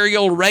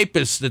serial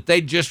rapist that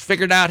they just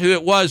figured out who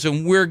it was,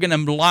 and we're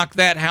going to lock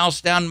that house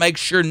down, make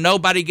sure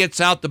nobody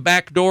gets out the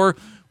back door.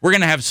 We're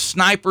going to have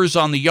snipers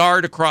on the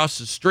yard across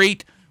the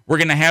street. We're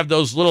going to have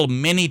those little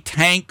mini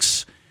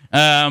tanks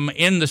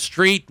in the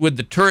street with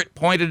the turret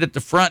pointed at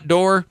the front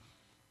door.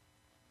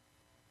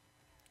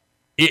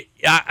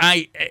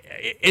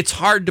 It's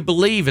hard to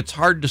believe. It's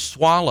hard to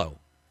swallow.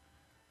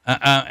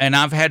 And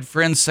I've had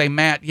friends say,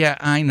 Matt, yeah,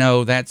 I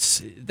know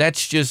that's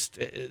just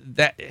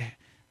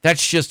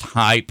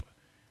hype.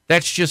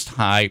 That's just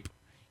hype.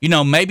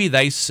 Maybe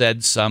they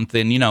said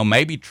something.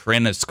 Maybe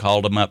Trennis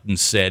called them up and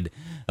said,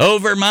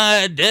 over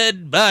my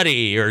dead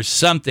body or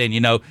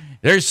something.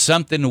 There's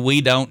something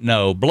we don't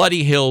know.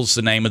 Bloody Hill's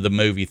the name of the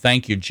movie.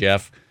 Thank you,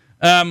 Jeff.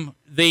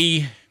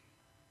 It's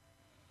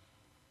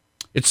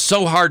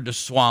so hard to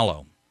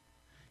swallow.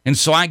 And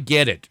so I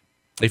get it.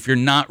 If you're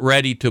not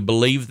ready to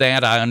believe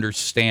that, I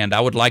understand.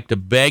 I would like to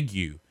beg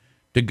you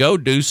to go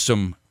do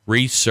some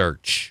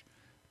research.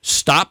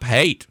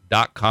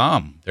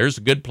 StopHate.com. There's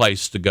a good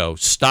place to go.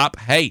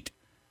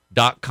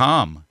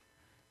 StopHate.com.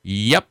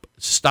 Yep,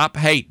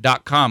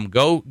 StopHate.com.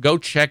 Go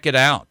check it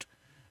out.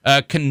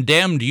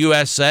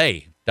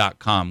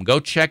 CondemnedUSA.com. Go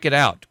check it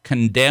out.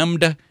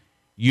 Condemned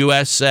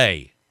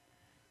USA.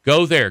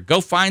 Go there.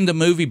 Go find the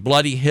movie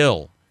Bloody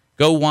Hill.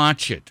 Go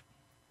watch it.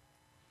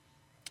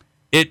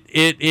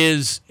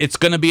 It's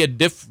going to be a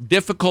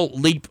difficult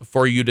leap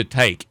for you to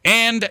take.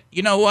 And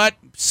you know what?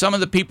 Some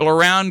of the people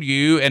around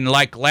you, and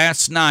like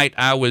last night,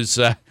 I was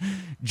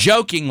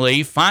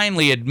jokingly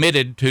finally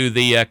admitted to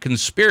the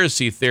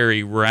conspiracy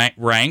theory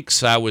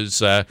ranks. I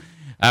was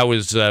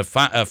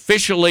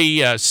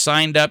officially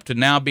signed up to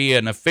now be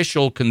an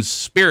official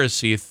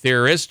conspiracy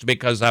theorist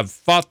because I've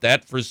fought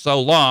that for so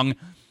long.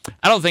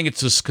 I don't think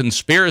it's a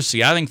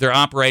conspiracy. I think they're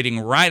operating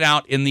right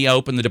out in the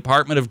open. The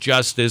Department of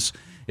Justice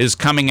is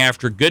coming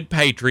after good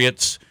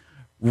patriots,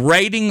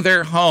 raiding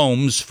their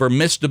homes for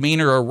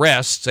misdemeanor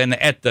arrests, and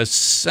at the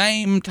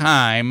same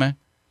time,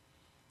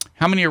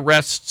 how many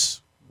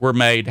arrests were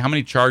made? How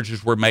many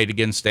charges were made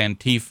against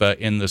Antifa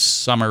in the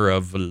summer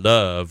of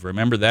love?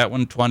 Remember that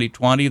one,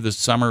 2020, the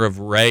summer of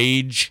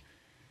rage?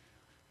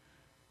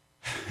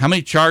 How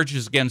many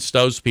charges against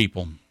those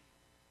people?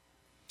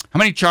 How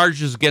many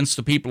charges against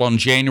the people on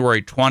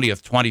January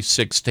 20th,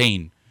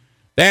 2016?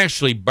 They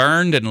actually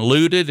burned and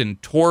looted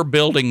and tore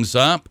buildings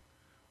up,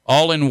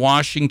 all in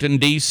Washington,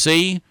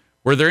 D.C.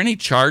 Were there any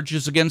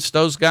charges against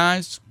those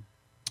guys?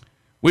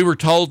 We were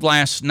told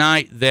last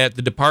night that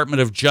the Department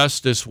of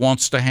Justice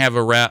wants to have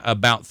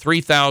about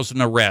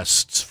 3,000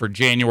 arrests for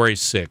January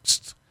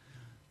 6th.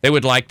 They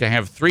would like to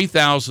have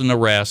 3,000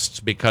 arrests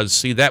because,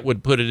 see, that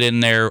would put it in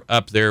there,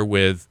 up there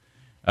with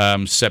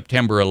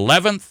September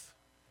 11th,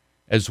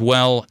 as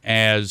well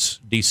as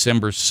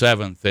December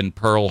 7th in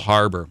Pearl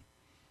Harbor.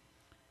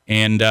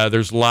 And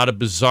there's a lot of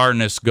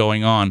bizarreness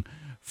going on.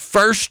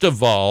 First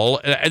of all,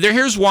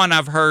 here's one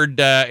I've heard,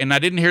 and I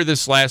didn't hear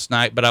this last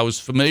night, but I was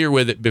familiar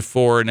with it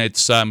before, and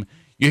it's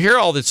you hear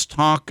all this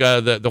talk,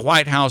 the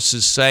White House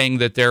is saying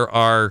that there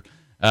are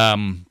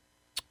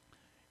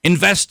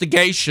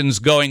investigations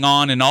going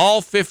on in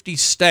all 50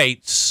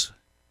 states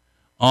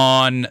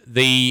on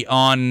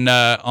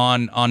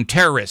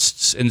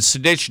terrorists and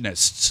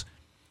seditionists.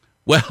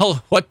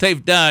 Well, what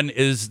they've done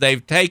is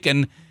they've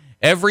taken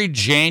every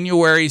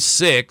January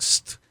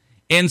 6th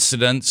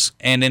incidents,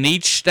 and in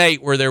each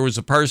state where there was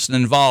a person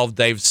involved,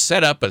 they've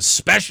set up a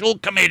special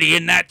committee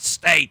in that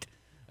state,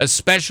 a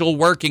special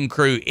working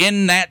crew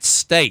in that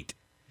state,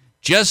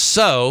 just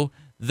so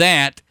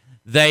that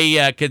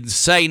they could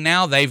say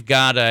now they've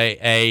got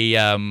a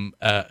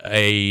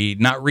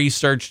not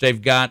research,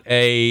 they've got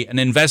an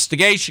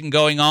investigation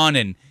going on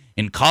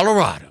in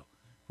Colorado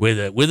with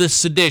a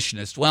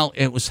seditionist. Well,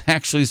 it was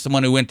actually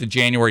someone who went to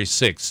January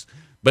 6th.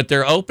 But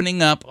they're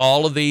opening up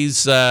all of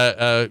these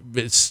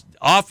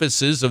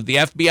offices of the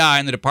FBI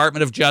and the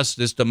Department of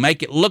Justice to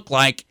make it look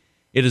like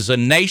it is a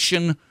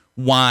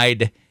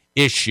nationwide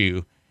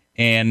issue.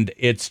 And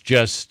it's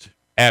just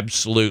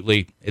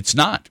absolutely, it's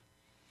not.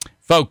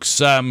 Folks,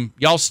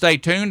 y'all stay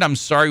tuned. I'm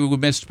sorry we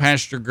missed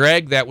Pastor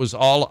Greg. That was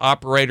all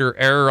operator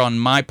error on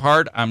my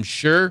part, I'm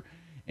sure.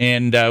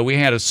 And we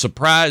had a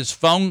surprise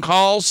phone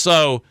call.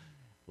 So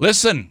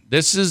listen,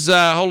 this is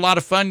a whole lot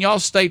of fun. Y'all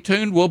stay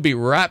tuned. We'll be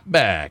right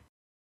back.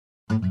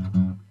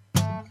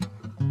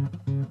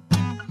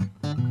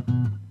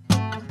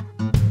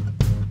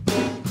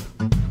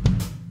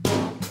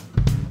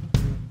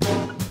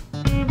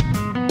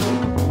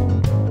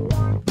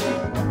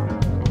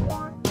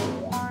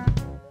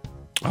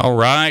 All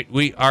right,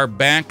 we are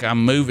back.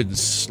 I'm moving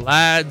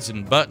slides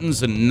and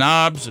buttons and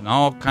knobs and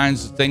all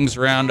kinds of things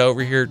around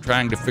over here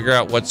trying to figure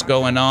out what's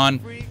going on.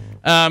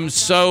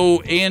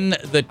 So in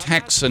the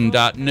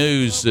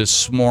Texan.news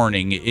this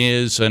morning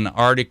is an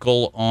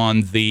article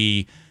on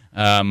the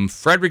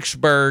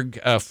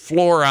Fredericksburg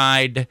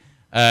fluoride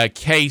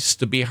case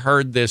to be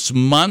heard this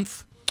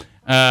month.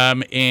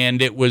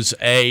 And it was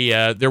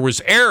there was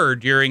error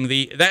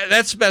during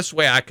that's the best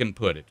way I can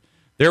put it.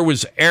 There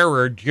was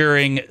error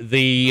during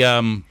the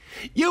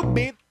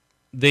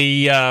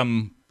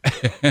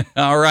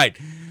all right.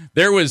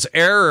 There was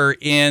error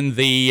in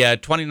the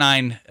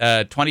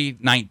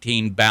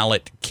 2019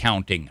 ballot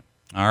counting.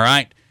 All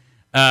right.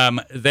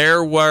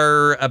 There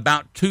were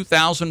about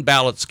 2,000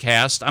 ballots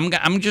cast.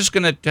 I'm just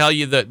going to tell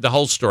you the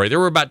whole story. There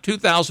were about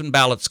 2,000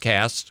 ballots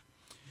cast.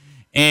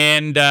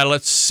 And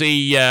let's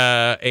see.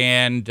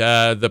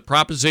 The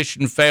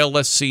proposition failed.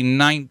 Let's see.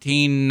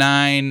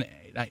 19.9.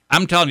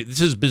 I'm telling you, this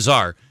is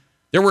bizarre.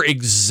 There were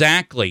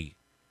exactly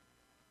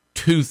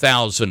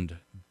 2,000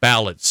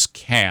 ballots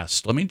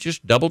cast. Let me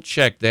just double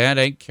check that.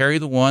 8 carry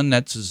the 1.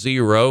 That's a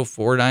 0.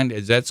 4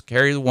 9. That's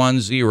carry the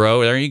 1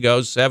 0. There you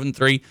go. 7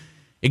 3.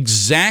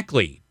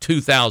 Exactly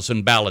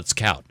 2,000 ballots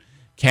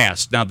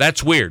cast. Now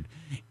that's weird.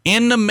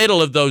 In the middle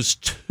of those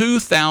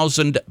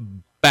 2,000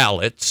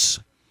 ballots,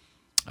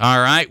 all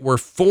right, were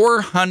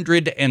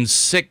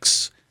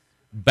 406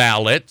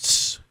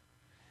 ballots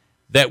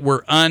that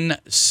were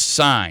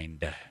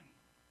unsigned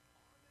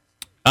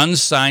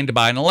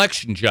by an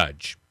election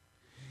judge.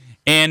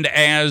 And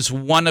as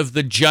one of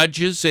the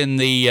judges in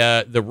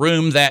the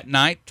room that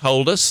night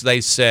told us, they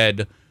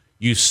said,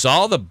 you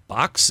saw the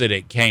box that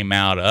it came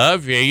out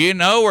of. You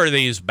know where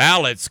these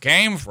ballots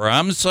came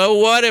from. So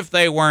what if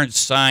they weren't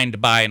signed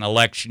by an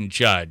election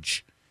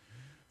judge?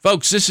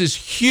 Folks, this is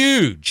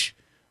huge.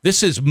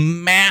 This is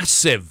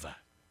massive.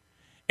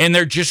 And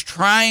they're just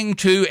trying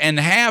to, and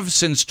have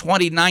since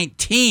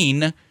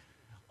 2019,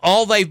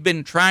 all they've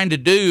been trying to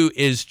do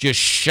is just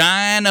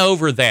shine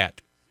over that.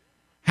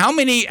 How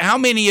many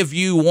of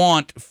you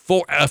want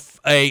for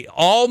a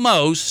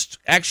almost,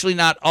 actually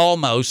not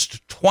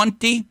almost,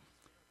 20%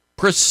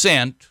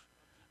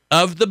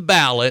 of the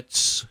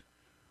ballots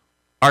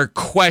are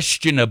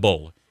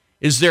questionable?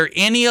 Is there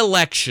any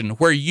election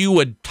where you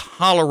would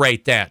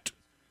tolerate that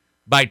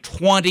by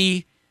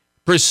 20%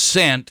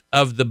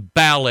 of the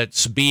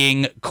ballots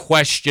being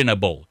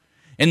questionable?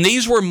 And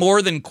these were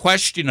more than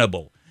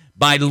questionable.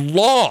 By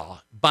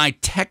law, by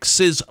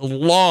Texas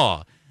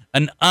law,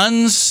 an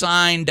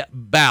unsigned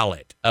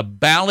ballot, a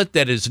ballot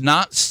that is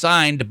not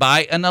signed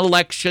by an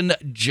election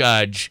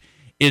judge,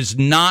 is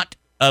not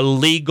a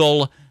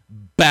legal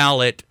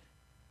ballot,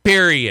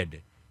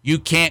 period. You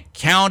can't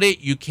count it.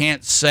 You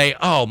can't say,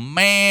 oh,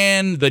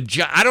 man,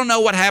 I don't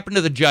know what happened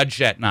to the judge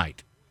that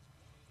night.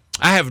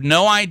 I have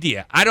no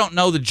idea. I don't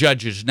know the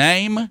judge's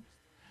name.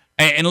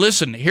 And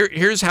listen,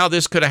 here's how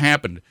this could have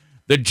happened.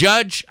 The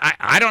judge,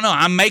 I don't know.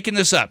 I'm making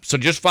this up, so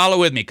just follow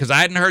with me because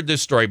I hadn't heard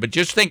this story. But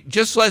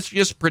let's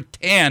just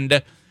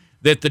pretend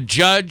that the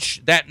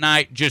judge that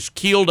night just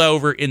keeled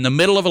over in the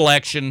middle of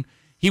election.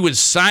 He was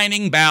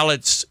signing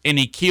ballots and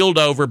he keeled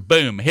over,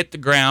 boom, hit the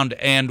ground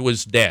and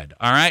was dead.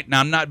 All right? Now,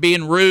 I'm not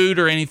being rude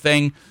or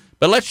anything,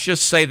 but let's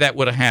just say that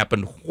would have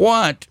happened.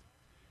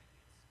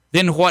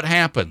 Then what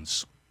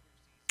happens?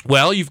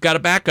 Well, you've got a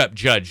backup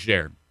judge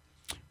there.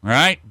 All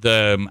right,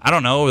 I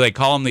don't know, they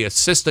call him the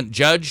assistant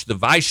judge, the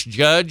vice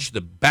judge,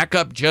 the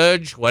backup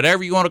judge,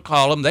 whatever you want to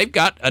call him. They've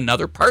got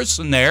another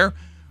person there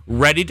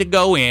ready to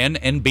go in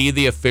and be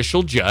the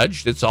official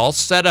judge. It's all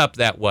set up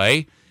that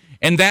way.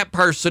 And that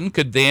person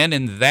could then,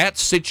 in that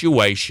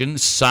situation,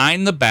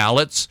 sign the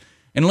ballots.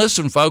 And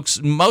listen,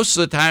 folks, most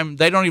of the time,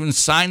 they don't even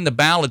sign the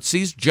ballots.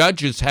 These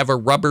judges have a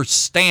rubber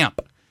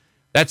stamp.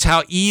 That's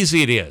how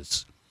easy it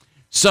is.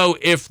 So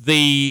if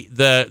the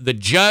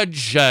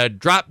judge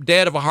dropped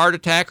dead of a heart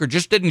attack or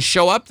just didn't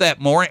show up that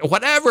morning,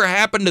 whatever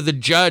happened to the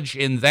judge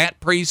in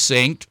that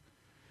precinct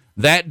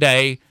that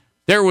day,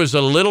 there was a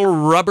little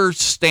rubber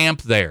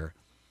stamp there.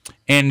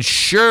 And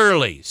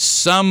surely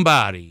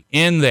somebody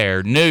in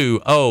there knew,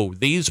 oh,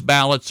 these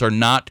ballots are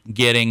not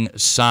getting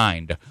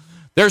signed.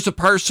 There's a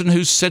person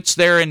who sits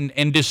there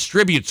and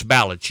distributes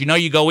ballots. You know,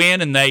 you go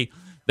in and they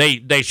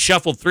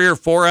shuffle 3 or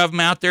 4 of them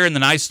out there, and the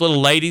nice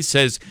little lady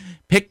says,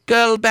 pick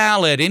a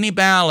ballot, any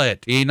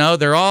ballot. You know,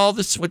 they're all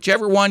this,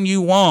 whichever one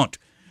you want.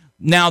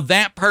 Now,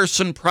 that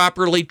person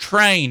properly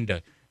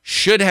trained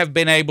should have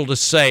been able to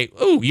say,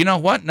 oh, you know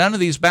what? None of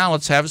these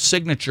ballots have a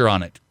signature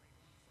on it.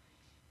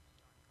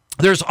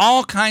 There's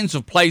all kinds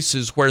of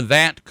places where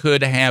that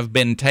could have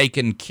been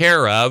taken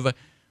care of.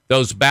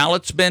 Those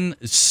ballots been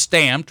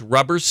stamped,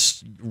 rubber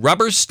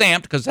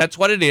stamped, because that's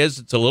what it is.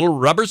 It's a little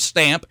rubber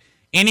stamp.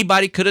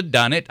 Anybody could have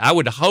done it. I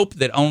would hope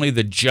that only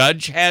the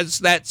judge has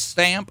that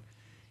stamp,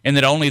 and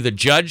that only the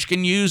judge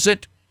can use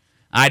it.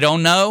 I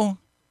don't know.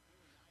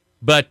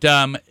 But,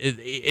 and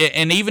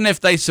even if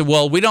they say,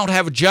 well, we don't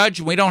have a judge,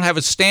 and we don't have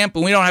a stamp,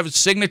 and we don't have a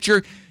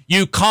signature,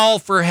 you call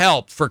for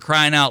help, for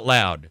crying out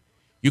loud.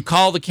 You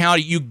call the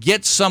county, you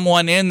get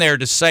someone in there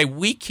to say,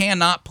 we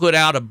cannot put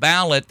out a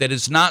ballot that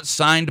is not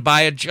signed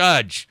by a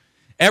judge.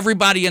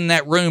 Everybody in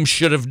that room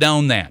should have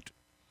known that.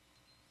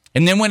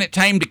 And then when it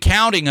came to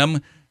counting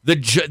them,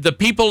 the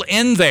people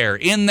in there,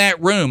 in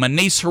that room,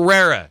 Anise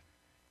Herrera,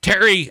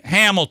 Terry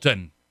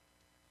Hamilton,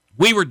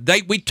 we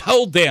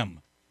told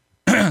them,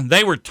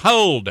 they were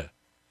told,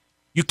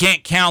 you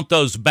can't count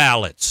those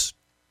ballots.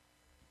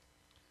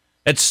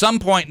 At some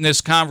point in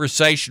this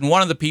conversation,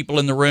 one of the people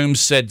in the room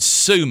said,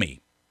 sue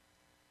me.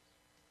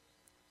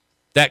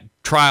 That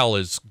trial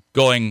is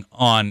going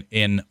on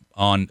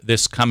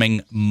this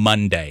coming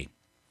Monday.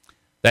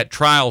 That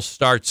trial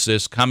starts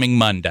this coming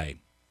Monday.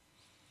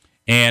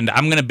 And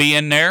I'm going to be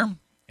in there,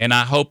 and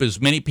I hope as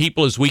many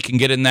people as we can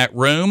get in that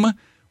room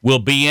will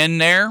be in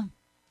there.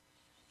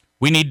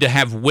 We need to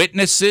have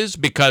witnesses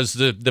because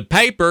the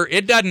paper,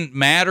 it doesn't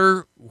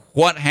matter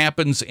what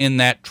happens in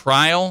that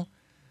trial.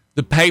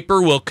 The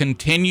paper will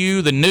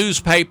continue. The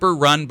newspaper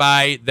run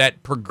by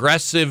that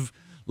progressive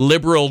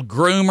liberal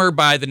groomer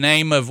by the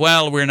name of,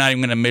 well, we're not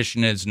even going to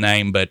mention his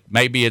name, but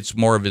maybe it's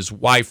more of his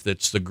wife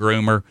that's the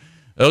groomer.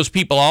 Those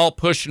people all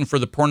pushing for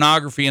the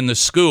pornography in the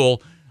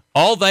school,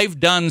 all they've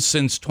done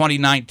since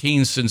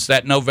 2019, since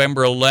that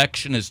November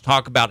election, is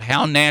talk about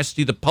how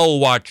nasty the poll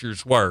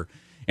watchers were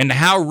and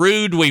how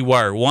rude we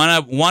were.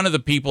 One of the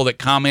people that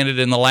commented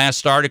in the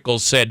last article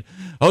said,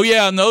 oh,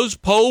 yeah, and those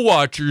poll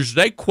watchers,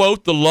 they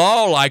quote the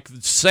law like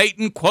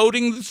Satan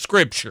quoting the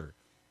scripture.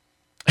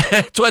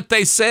 That's what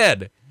they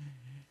said.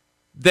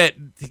 That,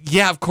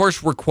 yeah, of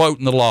course we're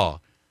quoting the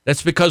law.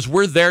 That's because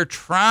we're there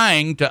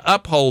trying to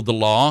uphold the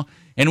law,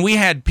 and we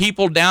had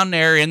people down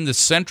there in the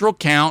central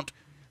count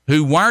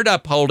who weren't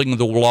upholding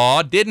the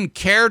law, didn't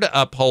care to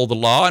uphold the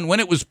law, and when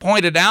it was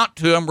pointed out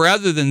to them,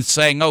 rather than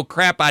saying, oh,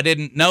 crap, I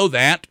didn't know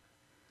that,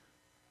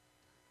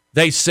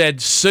 they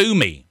said, sue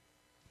me.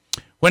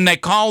 When they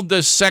called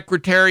the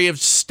Secretary of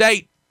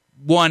State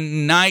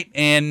one night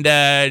and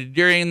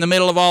during the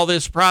middle of all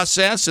this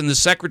process, and the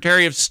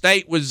Secretary of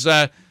State was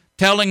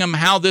telling them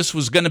how this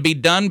was going to be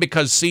done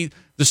because, see,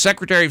 the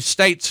Secretary of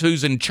State's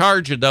who's in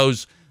charge of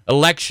those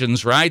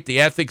elections, right? The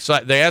ethics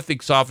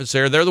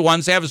officer, they're the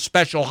ones that have a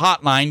special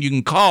hotline you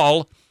can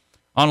call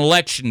on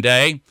Election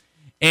Day.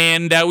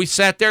 And we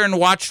sat there and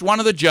watched one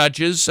of the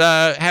judges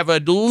have a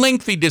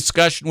lengthy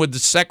discussion with the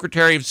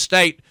Secretary of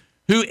State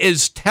who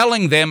is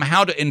telling them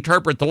how to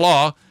interpret the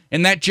law.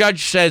 And that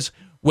judge says,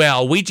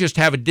 well, we just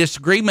have a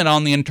disagreement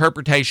on the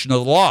interpretation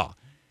of the law.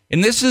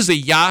 And this is a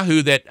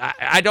yahoo that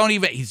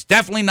he's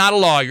definitely not a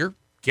lawyer.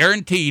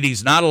 Guaranteed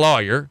he's not a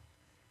lawyer.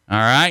 All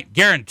right?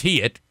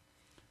 Guarantee it.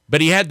 But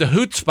he had the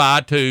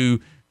chutzpah to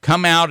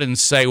come out and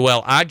say,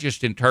 well, I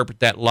just interpret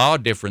that law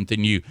different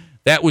than you.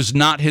 That was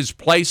not his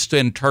place to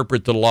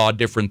interpret the law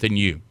different than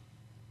you.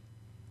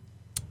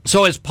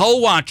 So as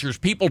poll watchers,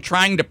 people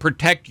trying to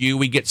protect you,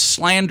 we get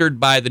slandered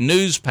by the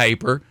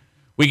newspaper.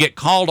 We get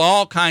called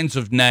all kinds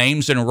of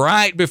names. And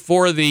right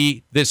before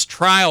this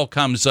trial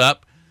comes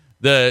up,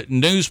 the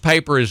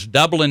newspaper is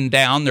doubling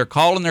down. They're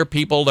calling their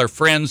people, their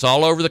friends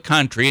all over the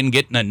country and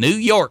getting a New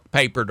York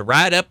paper to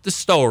write up the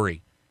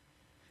story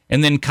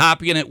and then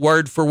copying it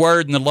word for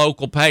word in the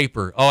local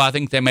paper. Oh, I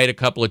think they made a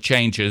couple of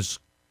changes.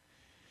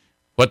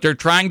 What they're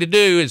trying to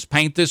do is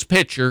paint this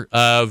picture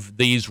of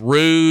these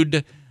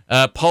rude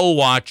poll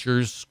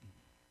watchers.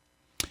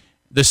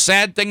 The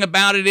sad thing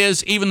about it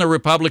is even the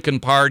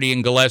Republican Party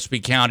in Gillespie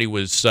County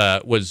was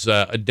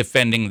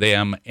defending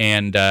them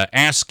and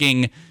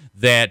asking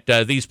that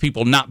these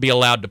people not be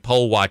allowed to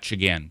poll watch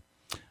again.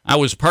 I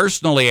was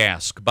personally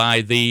asked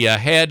by the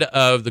head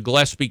of the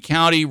Gillespie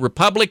County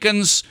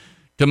Republicans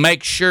to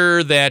make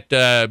sure that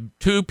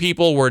 2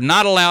 people were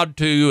not allowed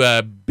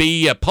to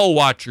be poll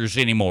watchers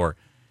anymore.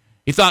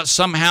 He thought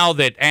somehow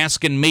that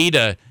asking me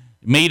to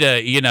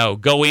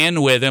go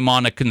in with him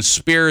on a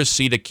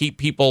conspiracy to keep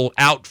people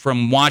out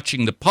from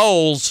watching the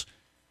polls,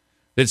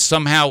 that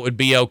somehow it would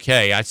be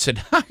okay. I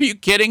said, are you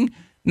kidding?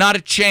 Not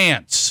a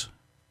chance.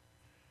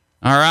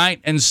 All right,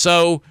 and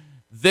so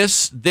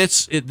this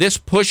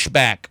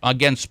pushback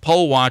against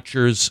poll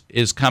watchers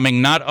is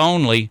coming not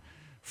only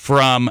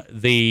from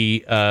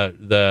the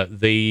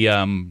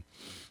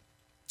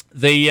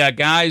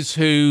guys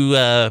who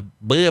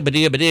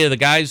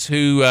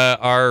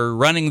are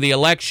running the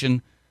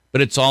election,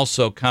 but it's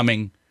also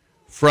coming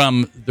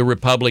from the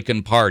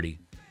Republican Party.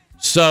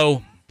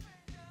 So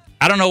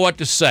I don't know what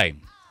to say.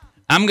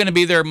 I'm going to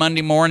be there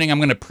Monday morning. I'm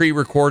going to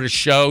pre-record a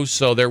show,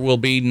 so there will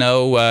be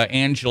no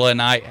Angela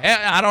and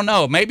I don't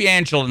know. Maybe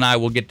Angela and I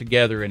will get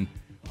together and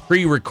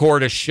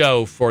pre-record a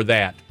show for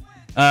that.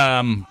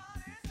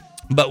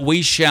 But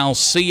we shall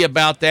see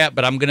about that.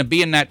 But I'm going to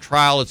be in that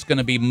trial. It's going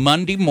to be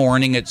Monday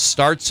morning. It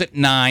starts at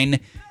 9.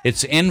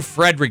 It's in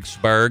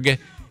Fredericksburg.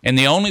 And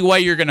the only way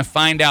you're going to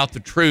find out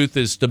the truth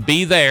is to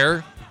be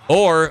there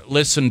or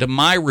listen to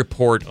my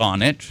report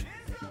on it.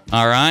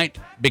 All right?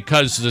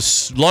 Because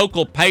this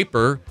local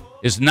paper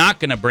is not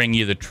going to bring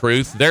you the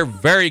truth. They're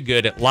very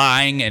good at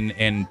lying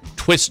and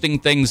twisting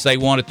things they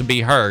want it to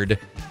be heard.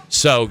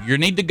 So you're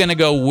going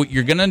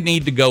to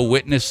need to go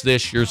witness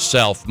this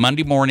yourself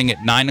Monday morning at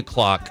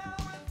 9:00.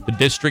 The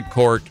district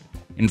court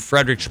in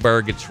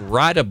Fredericksburg. It's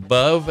right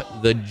above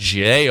the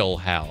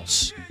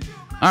jailhouse.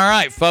 All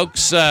right,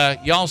 folks,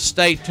 y'all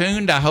stay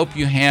tuned. I hope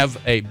you have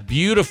a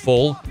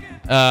beautiful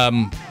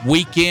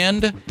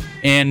weekend.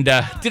 And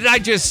did I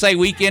just say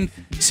weekend?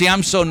 See,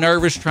 I'm so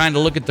nervous trying to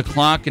look at the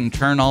clock and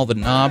turn all the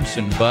knobs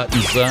and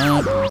buttons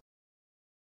up.